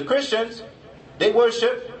 The Christians, they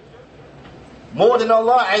worship more than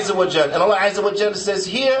Allah Azza wa Jalla. And Allah Azza wa Jalla says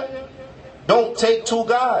here, don't take two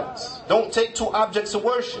gods. Don't take two objects of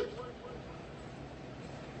worship.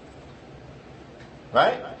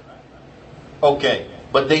 Right? Okay.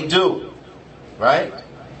 But they do. Right?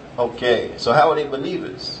 Okay. So how are they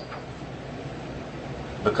believers?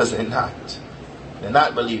 Because they're not. They're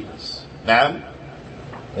not believers. Naam?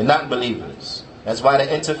 They're not believers. That's why the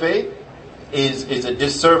interfaith is a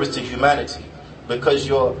disservice to humanity. Because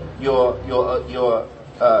you're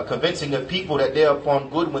convincing the people that they're upon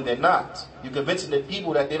good when they're not. You're convincing the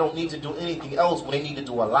people that they don't need to do anything else when they need to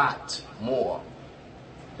do a lot more.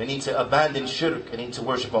 They need to abandon shirk. They need to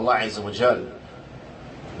worship Allah Azza wa Jal.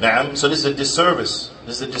 Naam. So this is a disservice.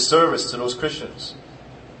 This is a disservice to those Christians.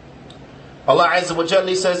 Allah Azza wa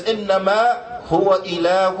Jalla says, إِنَّمَا هُوَ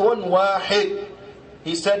إِلَهٌ وَاحِدٌ.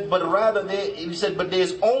 He said, but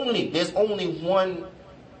there's only one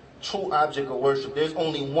true object of worship. There's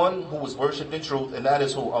only one who is worshipped in truth, and that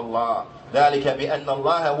is who? Allah. ذَلِكَ بِأَنَّ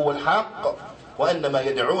اللَّهَ هُوَ الْحَقِّ وَأَنَّمَا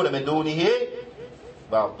يَدْعُونَ مِن دُونِهِ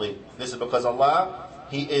بَاطِلٌ. This is because Allah,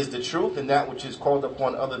 He is the truth, and that which is called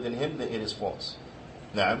upon other than Him, then it is false.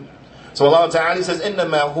 Naam. So Allah Ta'ala says,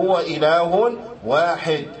 إِنَّمَا هُوَ إِلَهٌ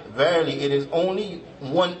وَاحِدٌ. Verily, it is only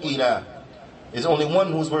one ilah. It's only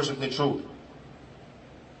one who's worshipped in truth.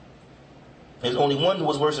 There's only one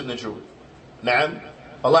who is worshipped in truth. Naam.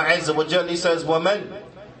 Allah Azza wa Jalla says, وَمَنْ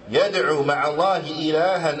يَدْعُو مَعَ اللَّهِ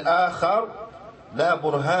إِلَهًا آخَرَ لَا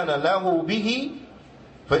بُرْهَانَ لَهُ بِهِ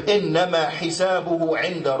فَإِنَّمَا حِسَابُهُ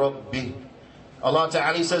عِنْدَ رَبِّهِ. Allah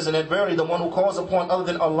Ta'ala says, and that verily the one who calls upon other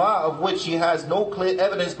than Allah, of which he has no clear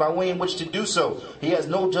evidence by way in which to do so, he has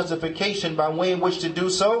no justification by way in which to do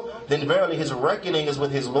so, then verily his reckoning is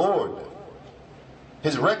with his Lord.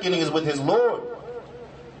 His reckoning is with his Lord.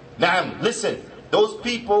 Now, listen, those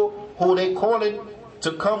people who they calling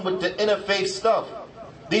to come with the interfaith stuff,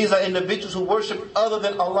 these are individuals who worship other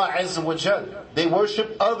than Allah Azza wa Jal. They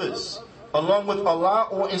worship others along with Allah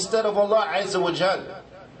or instead of Allah Azza wa Jal.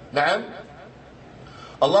 Now,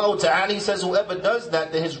 Allah Ta'ala says whoever does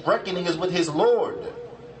that, then his reckoning is with his Lord.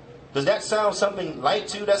 Does that sound something light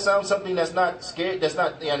to you? That sounds something that's not scared, that's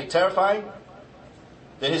not terrifying?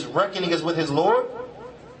 That his reckoning is with his Lord?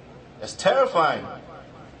 That's terrifying.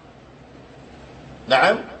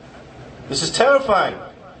 Na'am? This is terrifying.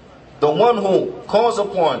 The one who calls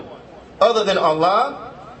upon other than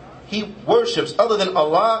Allah, he worships. Other than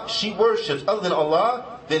Allah, she worships. Other than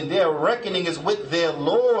Allah, then their reckoning is with their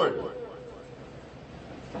Lord.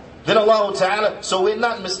 Then Allah Ta'ala, so we're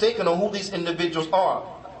not mistaken on who these individuals are.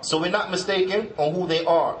 So we're not mistaken on who they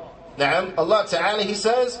are. Na'am, Allah Ta'ala, He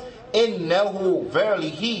says, إِنَّهُ, verily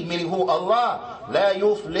He, meaning who? Allah, لَا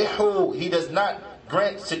يُفْلِحُ, He does not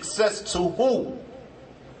grant success to who?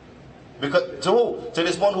 Because, to who? To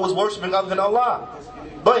this one who is worshipping other than Allah.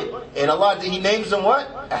 But, and Allah, He names them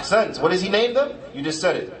what? Ahsant. What does He name them? You just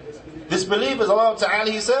said it. Disbelievers, Allah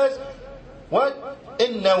Ta'ala, He says, what?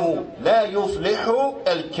 إِنَّهُ لَا يُفْلِحُ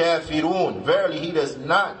الْكَافِرُونَ. Verily, He does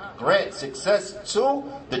not grant success to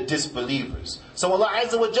the disbelievers. So Allah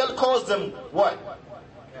Azza wa Jal calls them what?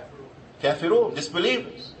 Kafirun,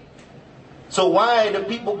 disbelievers. So why are the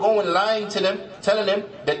people going lying to them, telling them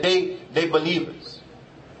that they believers?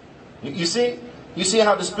 You see? You see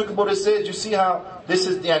how despicable this is? You see how this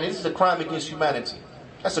is a crime against humanity.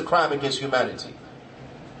 That's a crime against humanity.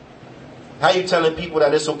 How are you telling people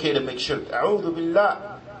that it's okay to make shirk? A'udhu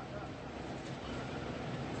billah.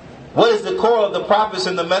 What is the call of the prophets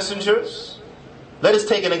and the messengers? Let us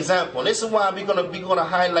take an example. This is why we're going to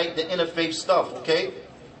highlight the interfaith stuff, okay?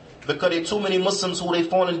 Because there are too many Muslims who they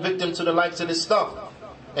falling victim to the likes of this stuff.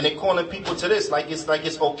 And they're calling people to this like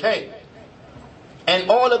it's okay. And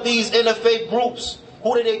all of these interfaith groups,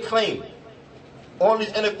 who do they claim? All these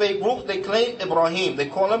interfaith groups, they claim Ibrahim. They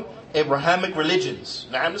call them Abrahamic religions.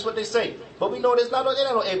 Now, that's what they say. But we know they're not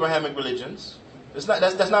no Abrahamic religions. That's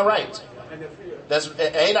not right. That's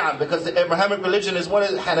because the Abrahamic religion is what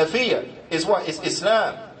is Hanafiya. It's what? It's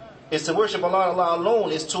Islam. It's to worship Allah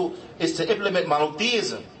alone. It's to implement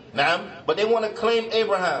monotheism. But they want to claim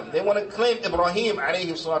Abraham. They want to claim Ibrahim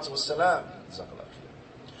alayhi salatu wassalam.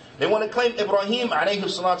 They want to claim Ibrahim alayhi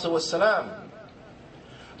salatu wassalam.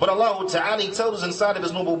 But Allah Ta'ala tells us inside of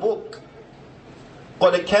His noble book,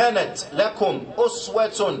 قَدْ كَانَتْ لَكُمْ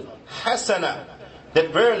أُسْوَةٌ حَسَنَةٌ, that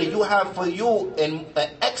verily you have for you an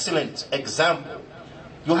excellent example.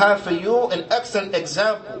 You have for you an excellent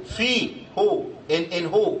example. Fi who? In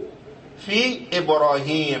who? Fi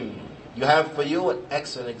Ibrahim. You have for you an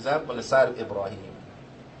excellent example inside of Ibrahim.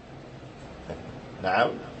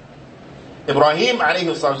 Now, Ibrahim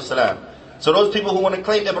alayhi salam. So those people who want to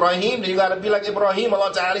claim Ibrahim, then you got to be like Ibrahim.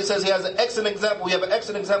 Allah Ta'ala says He has an excellent example. We have an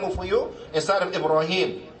excellent example for you inside of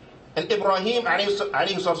Ibrahim. And Ibrahim alayhi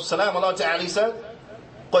salam, Allah Ta'ala said,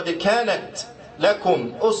 قَدْ كَانَتْ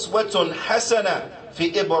لَكُمْ أُسْوَةٌ حَسَنَةٌ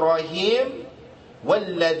فِي إِبْرَاهِيمَ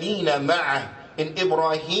وَالَّذِينَ مَعَهُ. In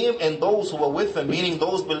Ibrahim and those who were with him, meaning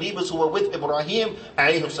those believers who were with Ibrahim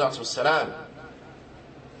alayhi salam.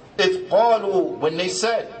 If qalu, when they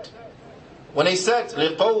said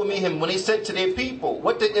لِقَوْمِهِمْ, when they said to their people,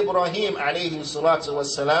 what did Ibrahim alayhi salatu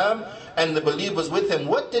wassalam and the believers with him,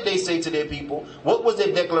 what did they say to their people? What was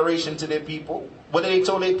their declaration to their people? What did they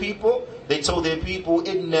tell their people? They told their people,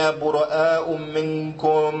 إِنَّا بُرَآءٌ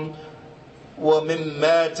مِّنْكُمْ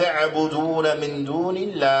وَمِمَّا تَعْبُدُونَ مِن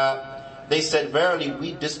دُونِ اللَّهِ. They said, verily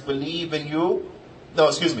we disbelieve in you. No,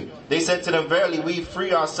 excuse me. They said to them, verily we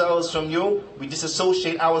free ourselves from you. We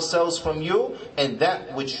disassociate ourselves from you and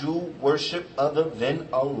that which you worship other than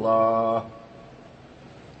Allah.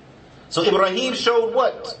 So Ibrahim showed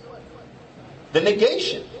what? The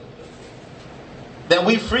negation. That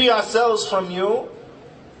we free ourselves from you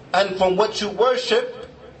and from what you worship.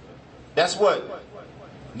 That's what?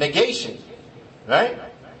 Negation. Right?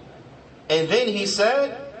 And then he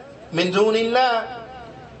said, min dunillah,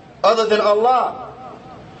 other than Allah.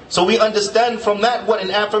 So we understand from that what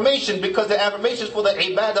an affirmation, because the affirmation is for the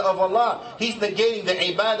ibadah of Allah. He's negating the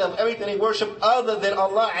ibadah of everything they worship other than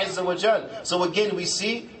Allah Azza wa Jal. So again we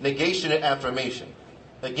see negation and affirmation.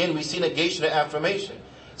 Again we see negation and affirmation.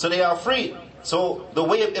 So they are free. So the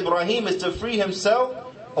way of Ibrahim is to free himself,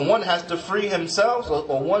 or one has to free himself,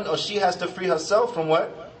 or one or she has to free herself from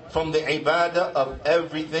what? From the ibadah of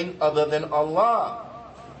everything other than Allah.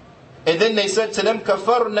 And then they said to them,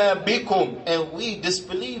 kafarna bikum, and we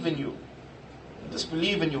disbelieve in you.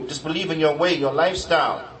 Disbelieve in you. Disbelieve in your way, your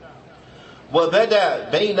lifestyle. وَبَدَى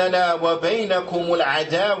بَيْنَنَا وَبَيْنَكُمُ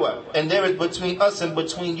الْعَدَاوَةِ, and there is between us and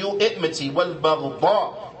between you enmity,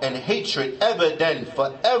 وَالْبَغْضَاء, and hatred, abadan,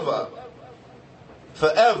 forever.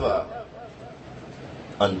 Forever.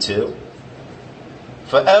 Until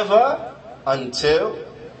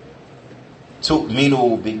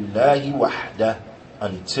تُؤْمِنُوا بِاللَّهِ وَحْدَهُ,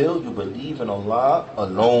 until you believe in Allah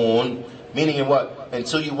alone. Meaning in what?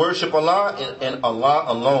 Until you worship Allah and Allah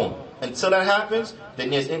alone. Until that happens, then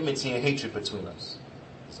there's enmity and hatred between us.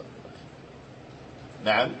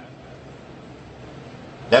 Now,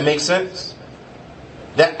 that makes sense?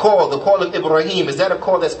 That call, the call of Ibrahim, is that a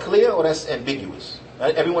call that's clear or that's ambiguous?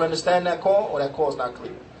 Everyone understand that call, or that call is not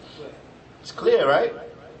clear? It's clear, right?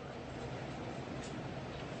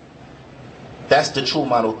 That's the true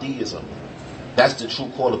monotheism. That's the true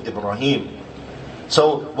call of Ibrahim.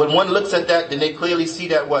 So when one looks at that, then they clearly see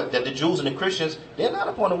that what? That the Jews and the Christians, they're not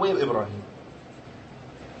upon the way of Ibrahim.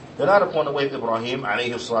 They're not upon the way of Ibrahim,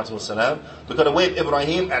 alayhi salatu wasalam. Because the way of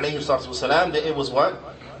Ibrahim, alayhi salatu wasalam, it was what?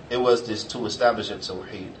 It was this to establish a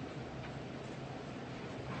tawheed.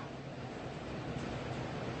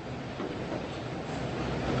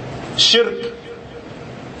 Shirk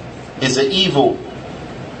is an evil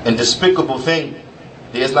and despicable thing.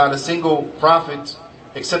 There is not a single prophet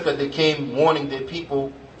except that they came warning their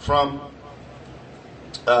people from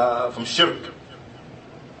shirk.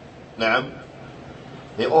 Naam.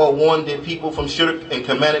 They all warned their people from shirk and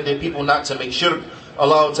commanded their people not to make shirk.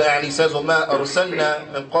 Allah Ta'ala says, وَمَا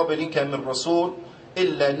أَرْسَلْنَا مِنْ قَبْلِكَ مِنْ رَسُولٍ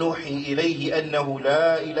إِلَّا نُوحِي إِلَيْهِ أَنَّهُ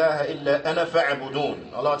لَا إِلَهَ إِلَّا أَنَا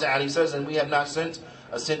فَاعْبُدُونَ. Allah Ta'ala says, and we have not sent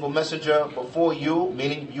a single messenger before you,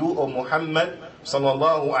 meaning you, O Muhammad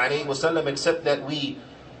sallallahu alayhi wasallam, except that we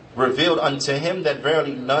revealed unto him that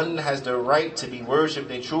verily none has the right to be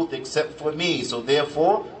worshipped in truth except for me. So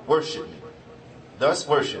therefore, worship me. Thus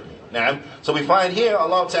worship me. Now, so we find here,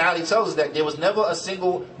 Allah Ta'ala tells us that there was never a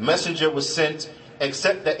single messenger was sent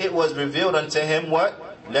except that it was revealed unto him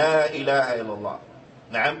what? La ilaha illallah.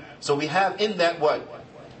 Now, so we have in that what?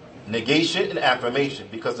 Negation and affirmation.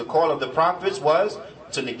 Because the call of the prophets was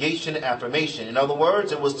to negation and affirmation. In other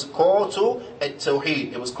words, it was to call to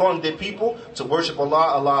at-tawheed. It was calling their people to worship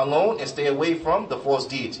Allah alone, and stay away from the false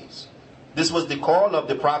deities. This was the call of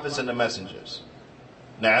the prophets and the messengers.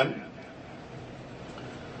 Naam.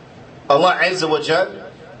 Allah Azza wa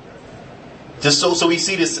Jal, so we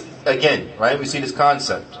see this again, right? We see this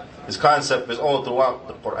concept. This concept is all throughout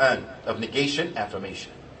the Quran of negation,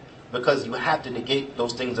 affirmation. Because you have to negate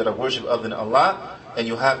those things that are worshipped other than Allah, and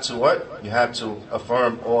you have to what? You have to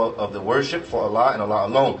affirm all of the worship for Allah and Allah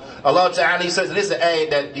alone. Allah Ta'ala says, and this is an ayah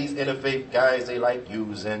that these interfaith guys, they like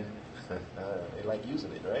using. They like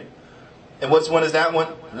using it, right? And which one is that one?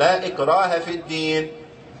 La ikraha fi din.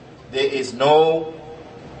 There is no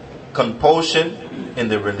compulsion in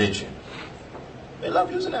the religion. They love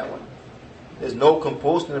using that one. There's no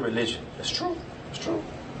compulsion in the religion. It's true. It's true.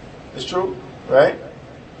 It's true. Right?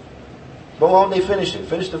 But why don't they finish it?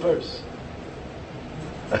 Finish the verse.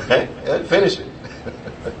 Finish it.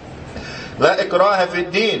 La ikraha fi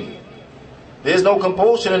din. There's no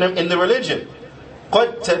compulsion in the religion.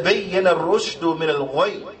 قَدْ تَبَيَّنَ الرُّشْدُ مِنَ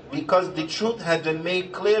الْغَيِّ, because the truth has been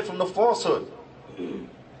made clear from the falsehood.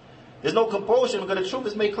 There's no compulsion because the truth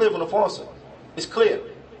is made clear from the falsehood. It's clear.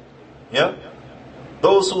 Yeah?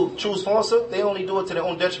 Those who choose falsehood, they only do it to their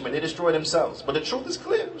own detriment. They destroy themselves. But the truth is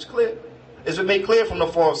clear. It's clear. It's been made clear from the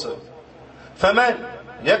falsehood.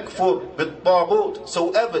 فَمَنْ يَكْفُرْ بِالطَّاغُوتِ,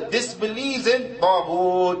 so whoever disbelieves in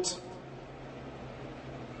طاغوت.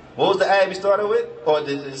 What was the ayah we started with? Or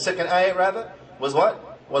the second ayah rather? Was what?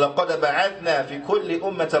 وَلَقَدْ بَعَثْنَا فِي كُلِّ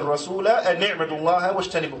أُمَّةٍ رَسُولًا أَنْ نِعْبُدُوا اللَّهَ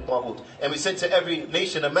وَاجْتَنِبُوا الطَّاغُوتِ. And we sent to every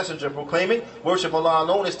nation a messenger proclaiming, worship Allah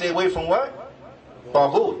alone and stay away from what?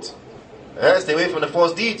 طاغوت. Stay away from the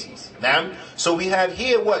false deities. Now, so we have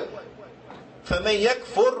here what? فَمَنْ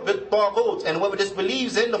يَكْفُرْ بِالطَّاغُوتِ, and whoever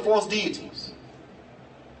disbelieves in the false deities.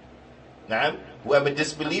 Na'am. Whoever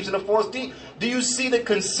disbelieves in a false deed. Do you see the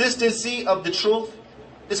consistency of the truth?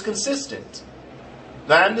 It's consistent.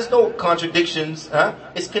 Na'am, there's no contradictions.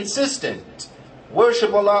 It's consistent.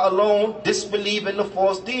 Worship Allah alone, disbelieve in the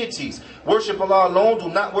false deities. Worship Allah alone, do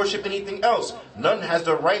not worship anything else. None has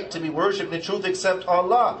the right to be worshipped in truth except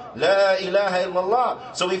Allah. La ilaha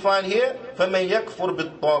illallah. So we find here, فَمَنْ يَكْفُرْ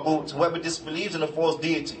بِالطَّاغُوتِ, whoever disbelieves in the false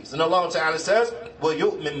deities. And Allah Ta'ala says,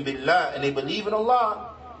 وَيُؤْمِن بِاللَّهِ, and they believe in Allah.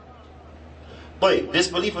 But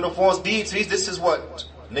disbelief in the false deities, this is what?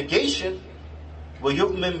 Negation.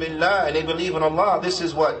 وَيُؤْمِن بِاللَّهِ, and they believe in Allah. This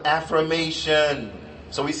is what? Affirmation.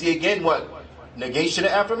 So we see again what? Negation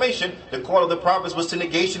and affirmation. The call of the prophets was to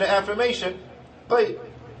negation and affirmation. But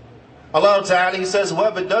Allah Ta'ala, He says,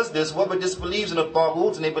 whoever does this, whoever disbelieves in the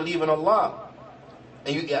Taghut and they believe in Allah.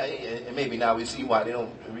 And maybe now we see why they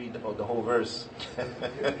don't read the whole verse.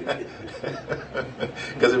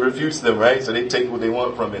 Because it refutes them, right? So they take what they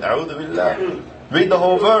want from it. A'udhu billah. Read the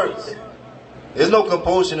whole verse. There's no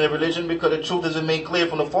compulsion in religion because the truth isn't made clear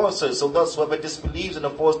from the falsehood. So thus, whoever disbelieves in the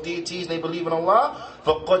false deities and they believe in Allah,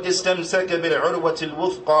 فَقَدْ اسْتَمْسَكَ بِالْعُرْوَةِ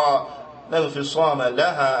الْوُثْقَى لَا انْفِصَامَ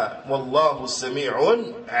لَهَا وَاللَّهُ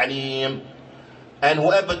السَّمِيعٌ عَلِيمٌ. And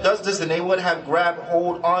whoever does this, and they would have grabbed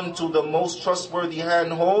hold on to the most trustworthy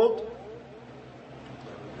handhold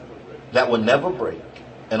that will never break.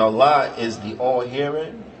 And Allah is the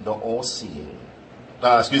all-hearing, the all-seeing.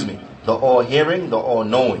 The all-hearing, the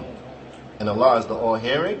all-knowing. And Allah is the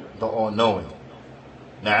all-hearing, the all-knowing.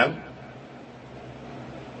 Na'am.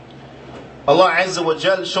 Allah Azza wa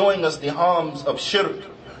Jal showing us the harms of shirk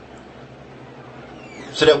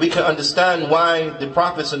so that we can understand why the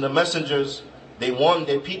prophets and the messengers, they warned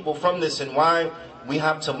their people from this, and why we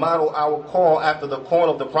have to model our call after the call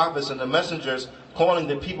of the prophets and the messengers, calling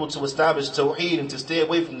the people to establish Tawheed and to stay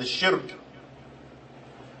away from the shirk.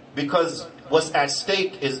 Because what's at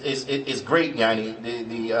stake is great, Juyaanee.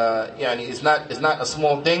 Juyaanee, it's not a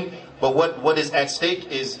small thing, but what is at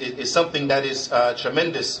stake is something that is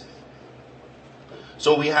tremendous.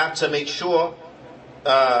 So we have to make sure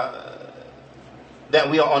that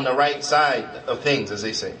we are on the right side of things, as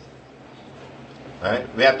they say. Right?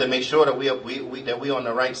 We have to make sure that we are on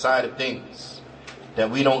the right side of things.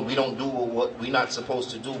 That we don't do what we're not supposed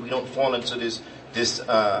to do. We don't fall into this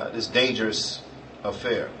dangerous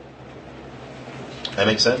affair. That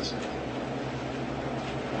makes sense?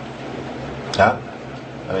 That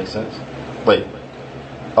makes sense? Wait.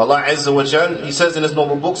 Allah Azza wa Jal, He says in His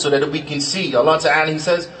noble book so that we can see. Allah Ta'ala, He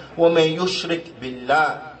says, وَمَن يُشْرِكْ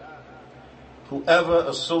بِاللَّهِ, whoever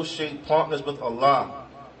associates partners with Allah.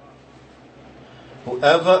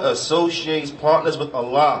 Whoever associates partners with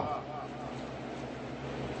Allah.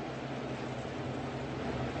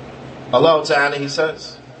 Allah Ta'ala, He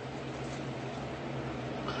says,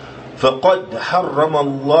 فَقَدْ حَرَّمَ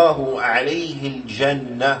اللَّهُ عَلَيْهِ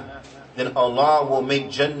الْجَنَّةِ, then Allah will make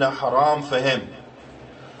Jannah haram for him.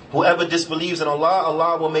 Whoever disbelieves in Allah,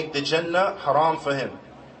 Allah will make the Jannah haram for him.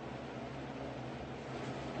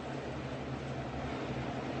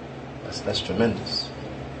 That's tremendous.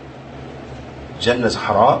 Jannah's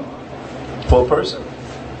haram for a person.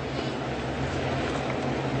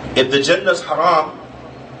 If the Jannah's haram,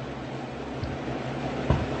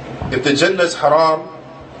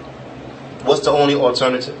 what's the only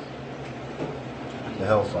alternative? The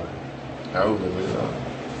hellfire. A'udhu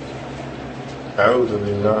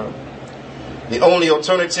billah. The only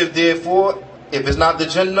alternative, therefore, if it's not the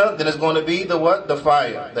Jannah, then it's going to be the what? The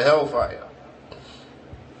fire, the hellfire.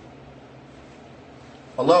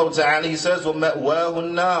 Allah Ta'ala, He says, وَمَأْوَاهُ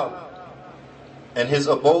النَّارُ, and his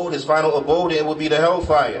abode, his final abode, it will be the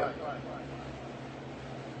hellfire.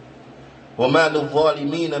 وَمَا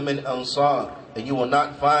لِلظَّالِمِينَ مِنْ أَنصَارٍ, and you will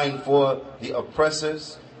not find for the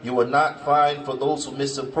oppressors, you will not find for those who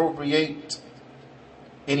misappropriate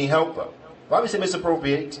any helper. Why we say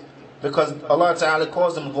misappropriate? Because Allah Ta'ala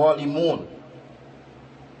calls them ظالمون.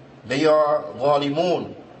 They are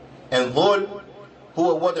ظالمون. And ظلم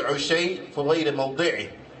هو وضع شيء في غير موضعه.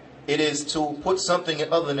 It is to put something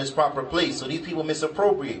in other than its proper place. So these people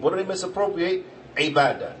misappropriate. What do they misappropriate?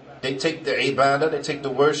 Ibadah. They take the ibadah, they take the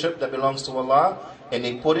worship that belongs to Allah, and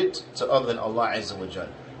they put it to other than Allah Azza wa Jal.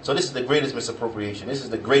 So this is the greatest misappropriation. This is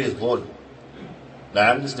the greatest dhulm.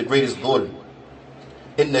 This is the greatest dhulm.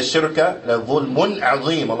 Inna shirka la dhulmun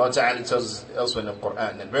azim. Allah Ta'ala tells us elsewhere in the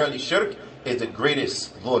Quran that verily shirk is the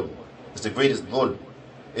greatest dhulm. It's the greatest dhulm.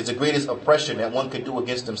 It's the greatest oppression that one could do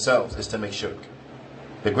against themselves is to make shirk.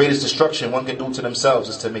 The greatest destruction one can do to themselves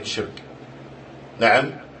is to make shirk.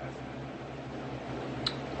 Na'am.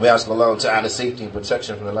 We ask Allah Ta'ala safety and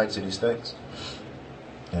protection from the likes of these things.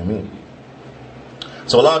 Ameen.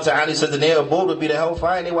 So Allah Ta'ala says that their abode will be the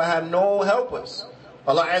hellfire and they will have no helpers.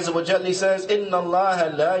 Allah Azza wa Jalla says, إِنَّ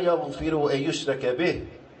اللَّهَ لَا يَغْفِرُ أَن يُشْرَكَ بِهِ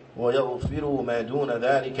وَيَغْفِرُ مَا دُونَ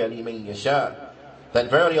ذَلِكَ لِمَن يَشَاءُ. That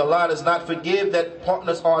verily Allah does not forgive that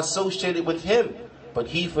partners are associated with Him, but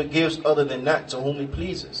He forgives other than that to whom He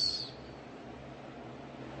pleases.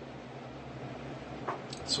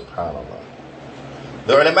 SubhanAllah.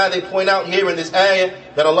 The ulama, they point out here in this ayah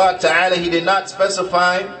that Allah Ta'ala, He did not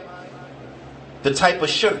specify the type of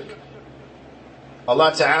shirk.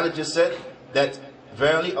 Allah Ta'ala just said that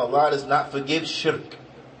verily Allah does not forgive shirk.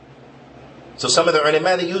 So some of the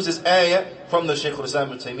ulama, they use this ayah from the Shaykh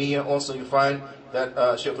al-Islam ibn Taymiyyah. Also you find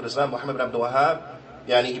that Shaykh al-Islam Muhammad ibn Abdul Wahhab,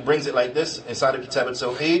 he brings it like this inside of Kitab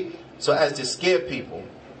al-Tawheed, so as to scare people.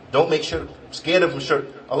 Don't make shirk, scare them from shirk.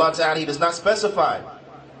 Allah Ta'ala, He does not specify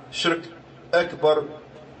shirk akbar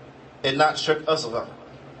and not shirk asghar,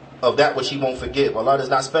 of that which He won't forgive. Allah does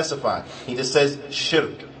not specify. He just says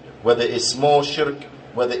shirk, whether it's small shirk,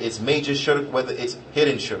 whether it's major shirk, whether it's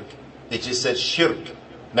hidden shirk. It just says shirk.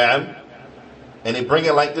 Na'am. And they bring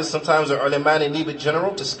it like this. Sometimes the ulama, they leave it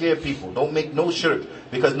general to scare people. Don't make no shirk,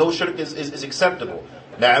 because no shirk is acceptable.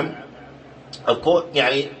 Na'am. Of course,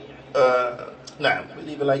 na'am. We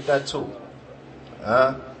leave it like that too.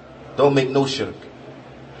 Don't make no shirk.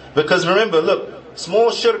 Because remember, look,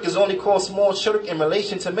 small shirk is only called small shirk in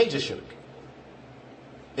relation to major shirk.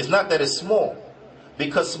 It's not that it's small.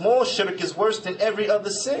 Because small shirk is worse than every other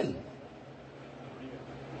sin.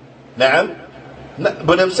 Na'am.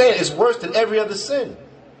 But I'm saying it's worse than every other sin.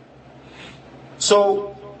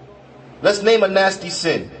 So, let's name a nasty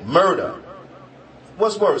sin. Murder.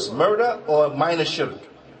 What's worse, murder or minor shirk?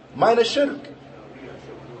 Minor shirk.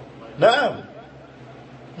 Na'am.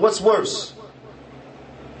 What's worse?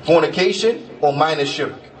 Fornication or minor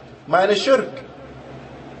shirk? Minor shirk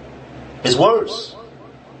is worse.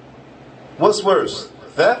 What's worse?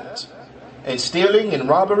 Theft and stealing and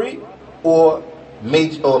robbery or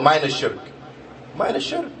minor shirk? Minor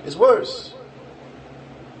shirk is worse.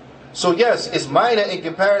 So yes, it's minor in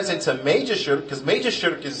comparison to major shirk, because major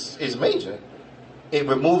shirk is major. It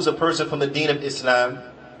removes a person from the deen of Islam.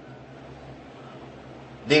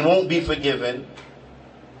 They won't be forgiven.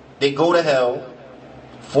 They go to hell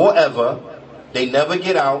forever. They never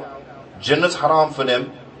get out. Jannah's haram for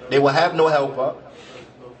them. They will have no helper.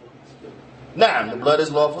 Naam, the blood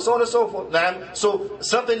is lawful, so on and so forth. Naam, so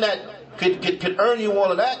something that could earn you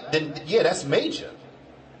all of that, then yeah, that's major.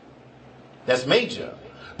 That's major.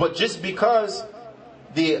 But just because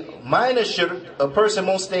the minor shirk, a person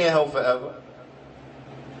won't stay in hell forever.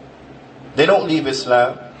 They don't leave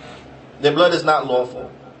Islam. Their blood is not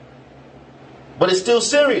lawful. But it's still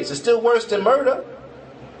serious. It's still worse than murder.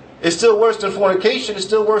 It's still worse than fornication. It's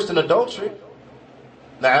still worse than adultery.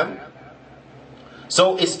 Naam.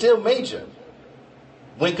 So it's still major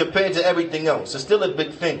when compared to everything else. It's still a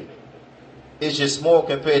big thing. It's just small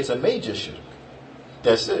compared to major shirk.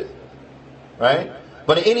 That's it. Right?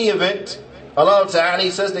 But in any event, Allah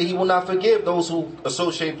Ta'ala says that He will not forgive those who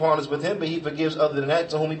associate partners with Him, but He forgives other than that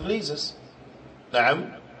to whom He pleases.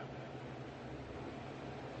 Na'am.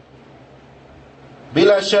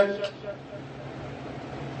 Bila shak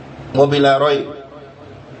wa bila rayb.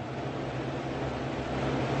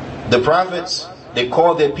 The prophets, they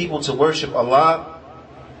call their people to worship Allah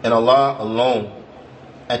and Allah alone,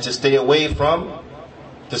 and to stay away from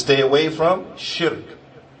shirk.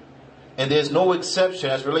 And there's no exception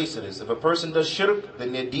as relates to this. If a person does shirk,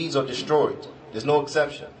 then their deeds are destroyed. There's no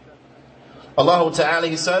exception. Allah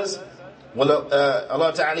Ta'ala says,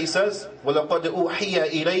 وَلَقَدْ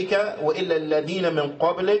أُوحِيَ إِلَيْكَ وَإِلَّا الَّذِينَ مِنْ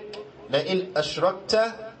قَبْلِكَ لَإِنْ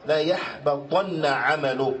أَشْرَكْتَ لَيَحْبَطَنَّ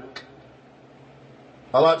عَمَلُكَ.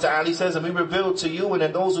 Allah Ta'ala says, and we revealed to you and to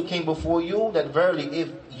those who came before you, that verily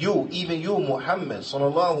if you, even you Muhammad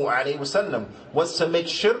sallallahu alaihi wasallam, was to make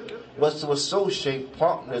shirk, was to associate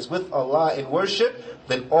partners with Allah in worship,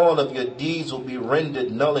 then all of your deeds will be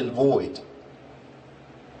rendered null and void.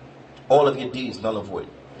 All of your deeds null and void.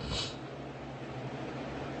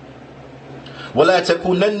 وَلَا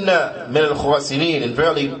تَكُونَنَّ مِنَ الْخَاسِرِينَ. And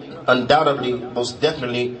verily, undoubtedly, most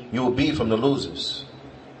definitely, you will be from the losers.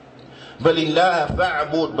 بَلِلَّهَ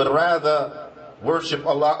فَاعْبُدْ. But rather, worship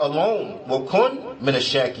Allah alone. وَكُنْ مِنَ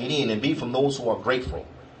الشَّاكِرِينَ. And be from those who are grateful.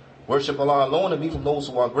 Worship Allah alone and be from those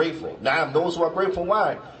who are grateful. Now, those who are grateful,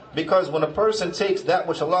 why? Because when a person takes that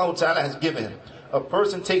which Allah Ta'ala has given him, a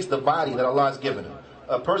person takes the body that Allah has given him,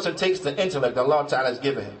 a person takes the intellect that Allah Ta'ala has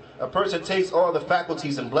given him, a person takes all the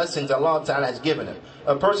faculties and blessings that Allah Ta'ala has given him,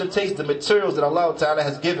 a person takes the materials that Allah Ta'ala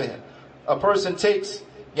has given him, a person takes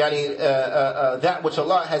that which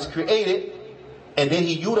Allah has created, and then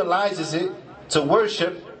he utilizes it to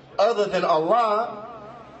worship other than Allah,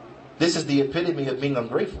 this is the epitome of being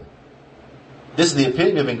ungrateful. This is the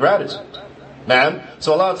epitome of ingratitude. Naam.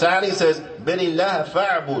 So Allah Ta'ala says, Bilillah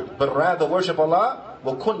fa'bud, but rather worship Allah,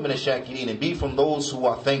 wa kun min ash-shakirin, and be from those who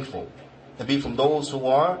are thankful. And be from those who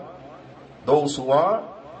are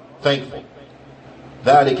thankful.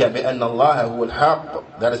 ذَلِكَ بِأَنَّ اللَّهَ هُوَ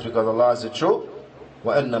الْحَقِّ, that is because Allah is the truth.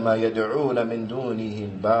 وَأَنَّ مَا يَدْعُونَ مِن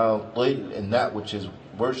دُونِهِ الْبَاطِلِ, and that which is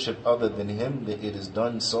worship other than Him, that it is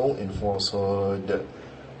done so in falsehood.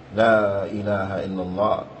 La ilaha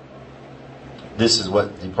illallah. This is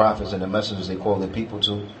what the prophets and the messengers, they call the people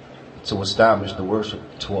to establish the worship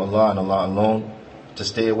to Allah and Allah alone, to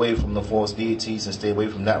stay away from the false deities and stay away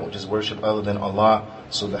from that which is worship other than Allah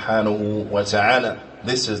subhanahu wa ta'ala.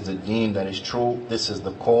 This is the deen that is true. This is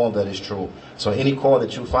the call that is true. So any call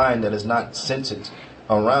that you find that is not centered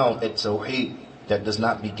around at-tawheed, that does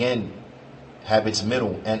not begin, have its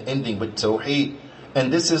middle and ending with tawheed.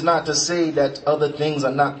 And this is not to say that other things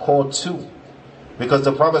are not called to, because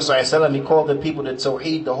the Prophet ﷺ, he called the people to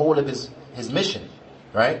tawheed the whole of his mission,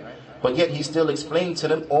 right? But yet he still explained to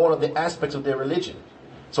them all of the aspects of their religion.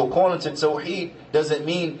 So calling to tawheed doesn't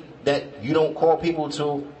mean that you don't call people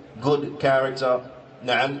to good character,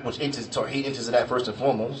 na'am, which enters tawheed, enters that first and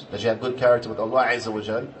foremost, that you have good character with Allah Azza wa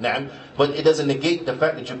Jal, na'am. But it doesn't negate the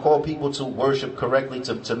fact that you call people to worship correctly,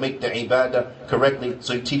 to make the ibadah correctly.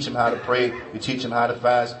 So you teach them how to pray, you teach them how to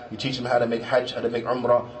fast, you teach them how to make hajj, how to make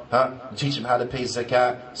umrah, you teach them how to pay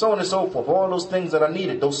zakat, so on and so forth. All those things that are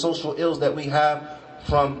needed, those social ills that we have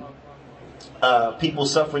from people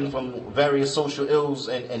suffering from various social ills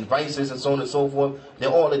and vices and so on and so forth, they're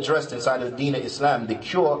all addressed inside of the deen of Islam. The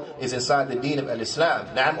cure is inside the deen of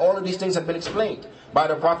Al-Islam. Now, all of these things have been explained by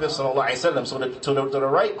the Prophet ﷺ. So the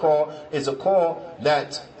right call is a call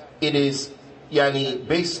that it is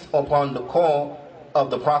based upon the call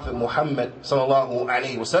of the Prophet Muhammad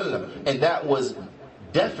ﷺ. And that was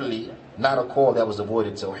definitely not a call that was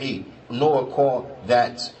avoided tawheed, nor a call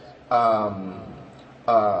that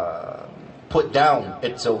put down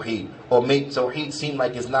at tawheed, or make tawheed seem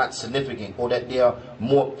like it's not significant, or that there are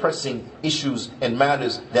more pressing issues and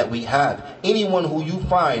matters that we have. Anyone who you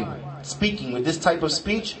find speaking with this type of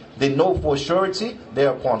speech, they know for surety they're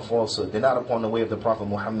upon falsehood. They're not upon the way of the Prophet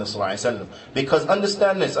Muhammad ﷺ. Because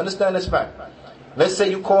understand this fact. Let's say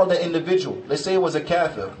you call the individual, let's say it was a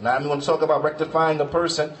kafir. Now I'm going to talk about rectifying a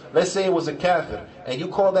person. Let's say it was a kafir, and you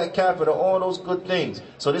call that kafir to all those good things.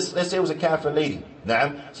 So let's say it was a kafir lady.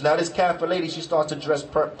 So now this kafir lady, she starts to dress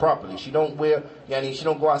properly. She don't she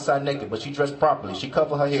don't go outside naked, but she dressed properly. She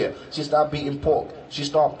cover her hair. She stopped eating pork. She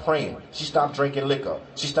stopped praying. She stopped drinking liquor.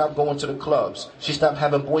 She stopped going to the clubs. She stopped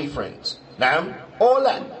having boyfriends. Now, all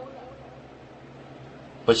that.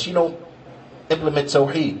 But she don't implement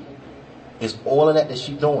tawheed. Is all of that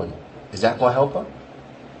she's doing, is that going to help her?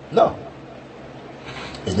 No.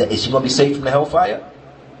 Is she going to be saved from the hellfire?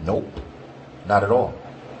 Nope. Not at all.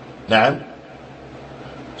 Now,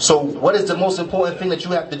 so what is the most important thing that you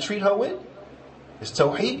have to treat her with? It's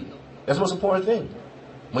tawheed. That's the most important thing.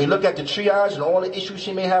 When you look at the triage and all the issues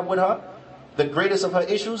she may have with her, the greatest of her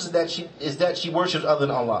issues is that she worships other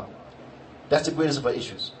than Allah. That's the greatest of her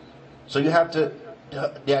issues. So you have to,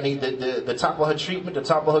 the top of her treatment, the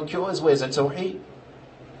top of her cure is where it's in tawheed.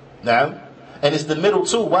 Now, and it's the middle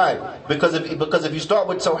too. Why? Because if you start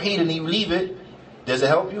with tawheed and you leave it, does it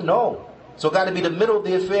help you? No. So it got to be the middle of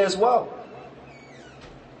the affair as well.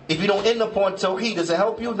 If you don't end upon tawheed, does it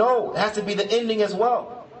help you? No. It has to be the ending as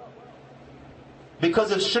well.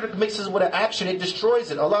 Because if shirk mixes with an action, it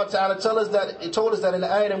destroys it. Allah Ta'ala told us that in the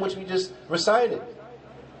ayat in which we just recited.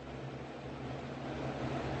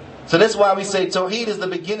 So that's why we say tawheed is the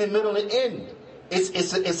beginning, middle, and end.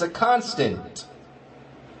 It's a constant.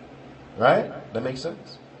 Right? That makes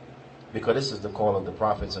sense? Because this is the call of the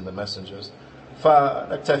prophets and the messengers.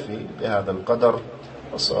 فنكتفي بهذا القدر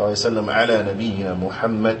وصلى الله وسلم على نبينا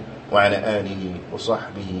محمد وعلى آله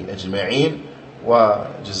وصحبه أجمعين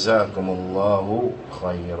وجزاكم الله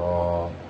خيرا.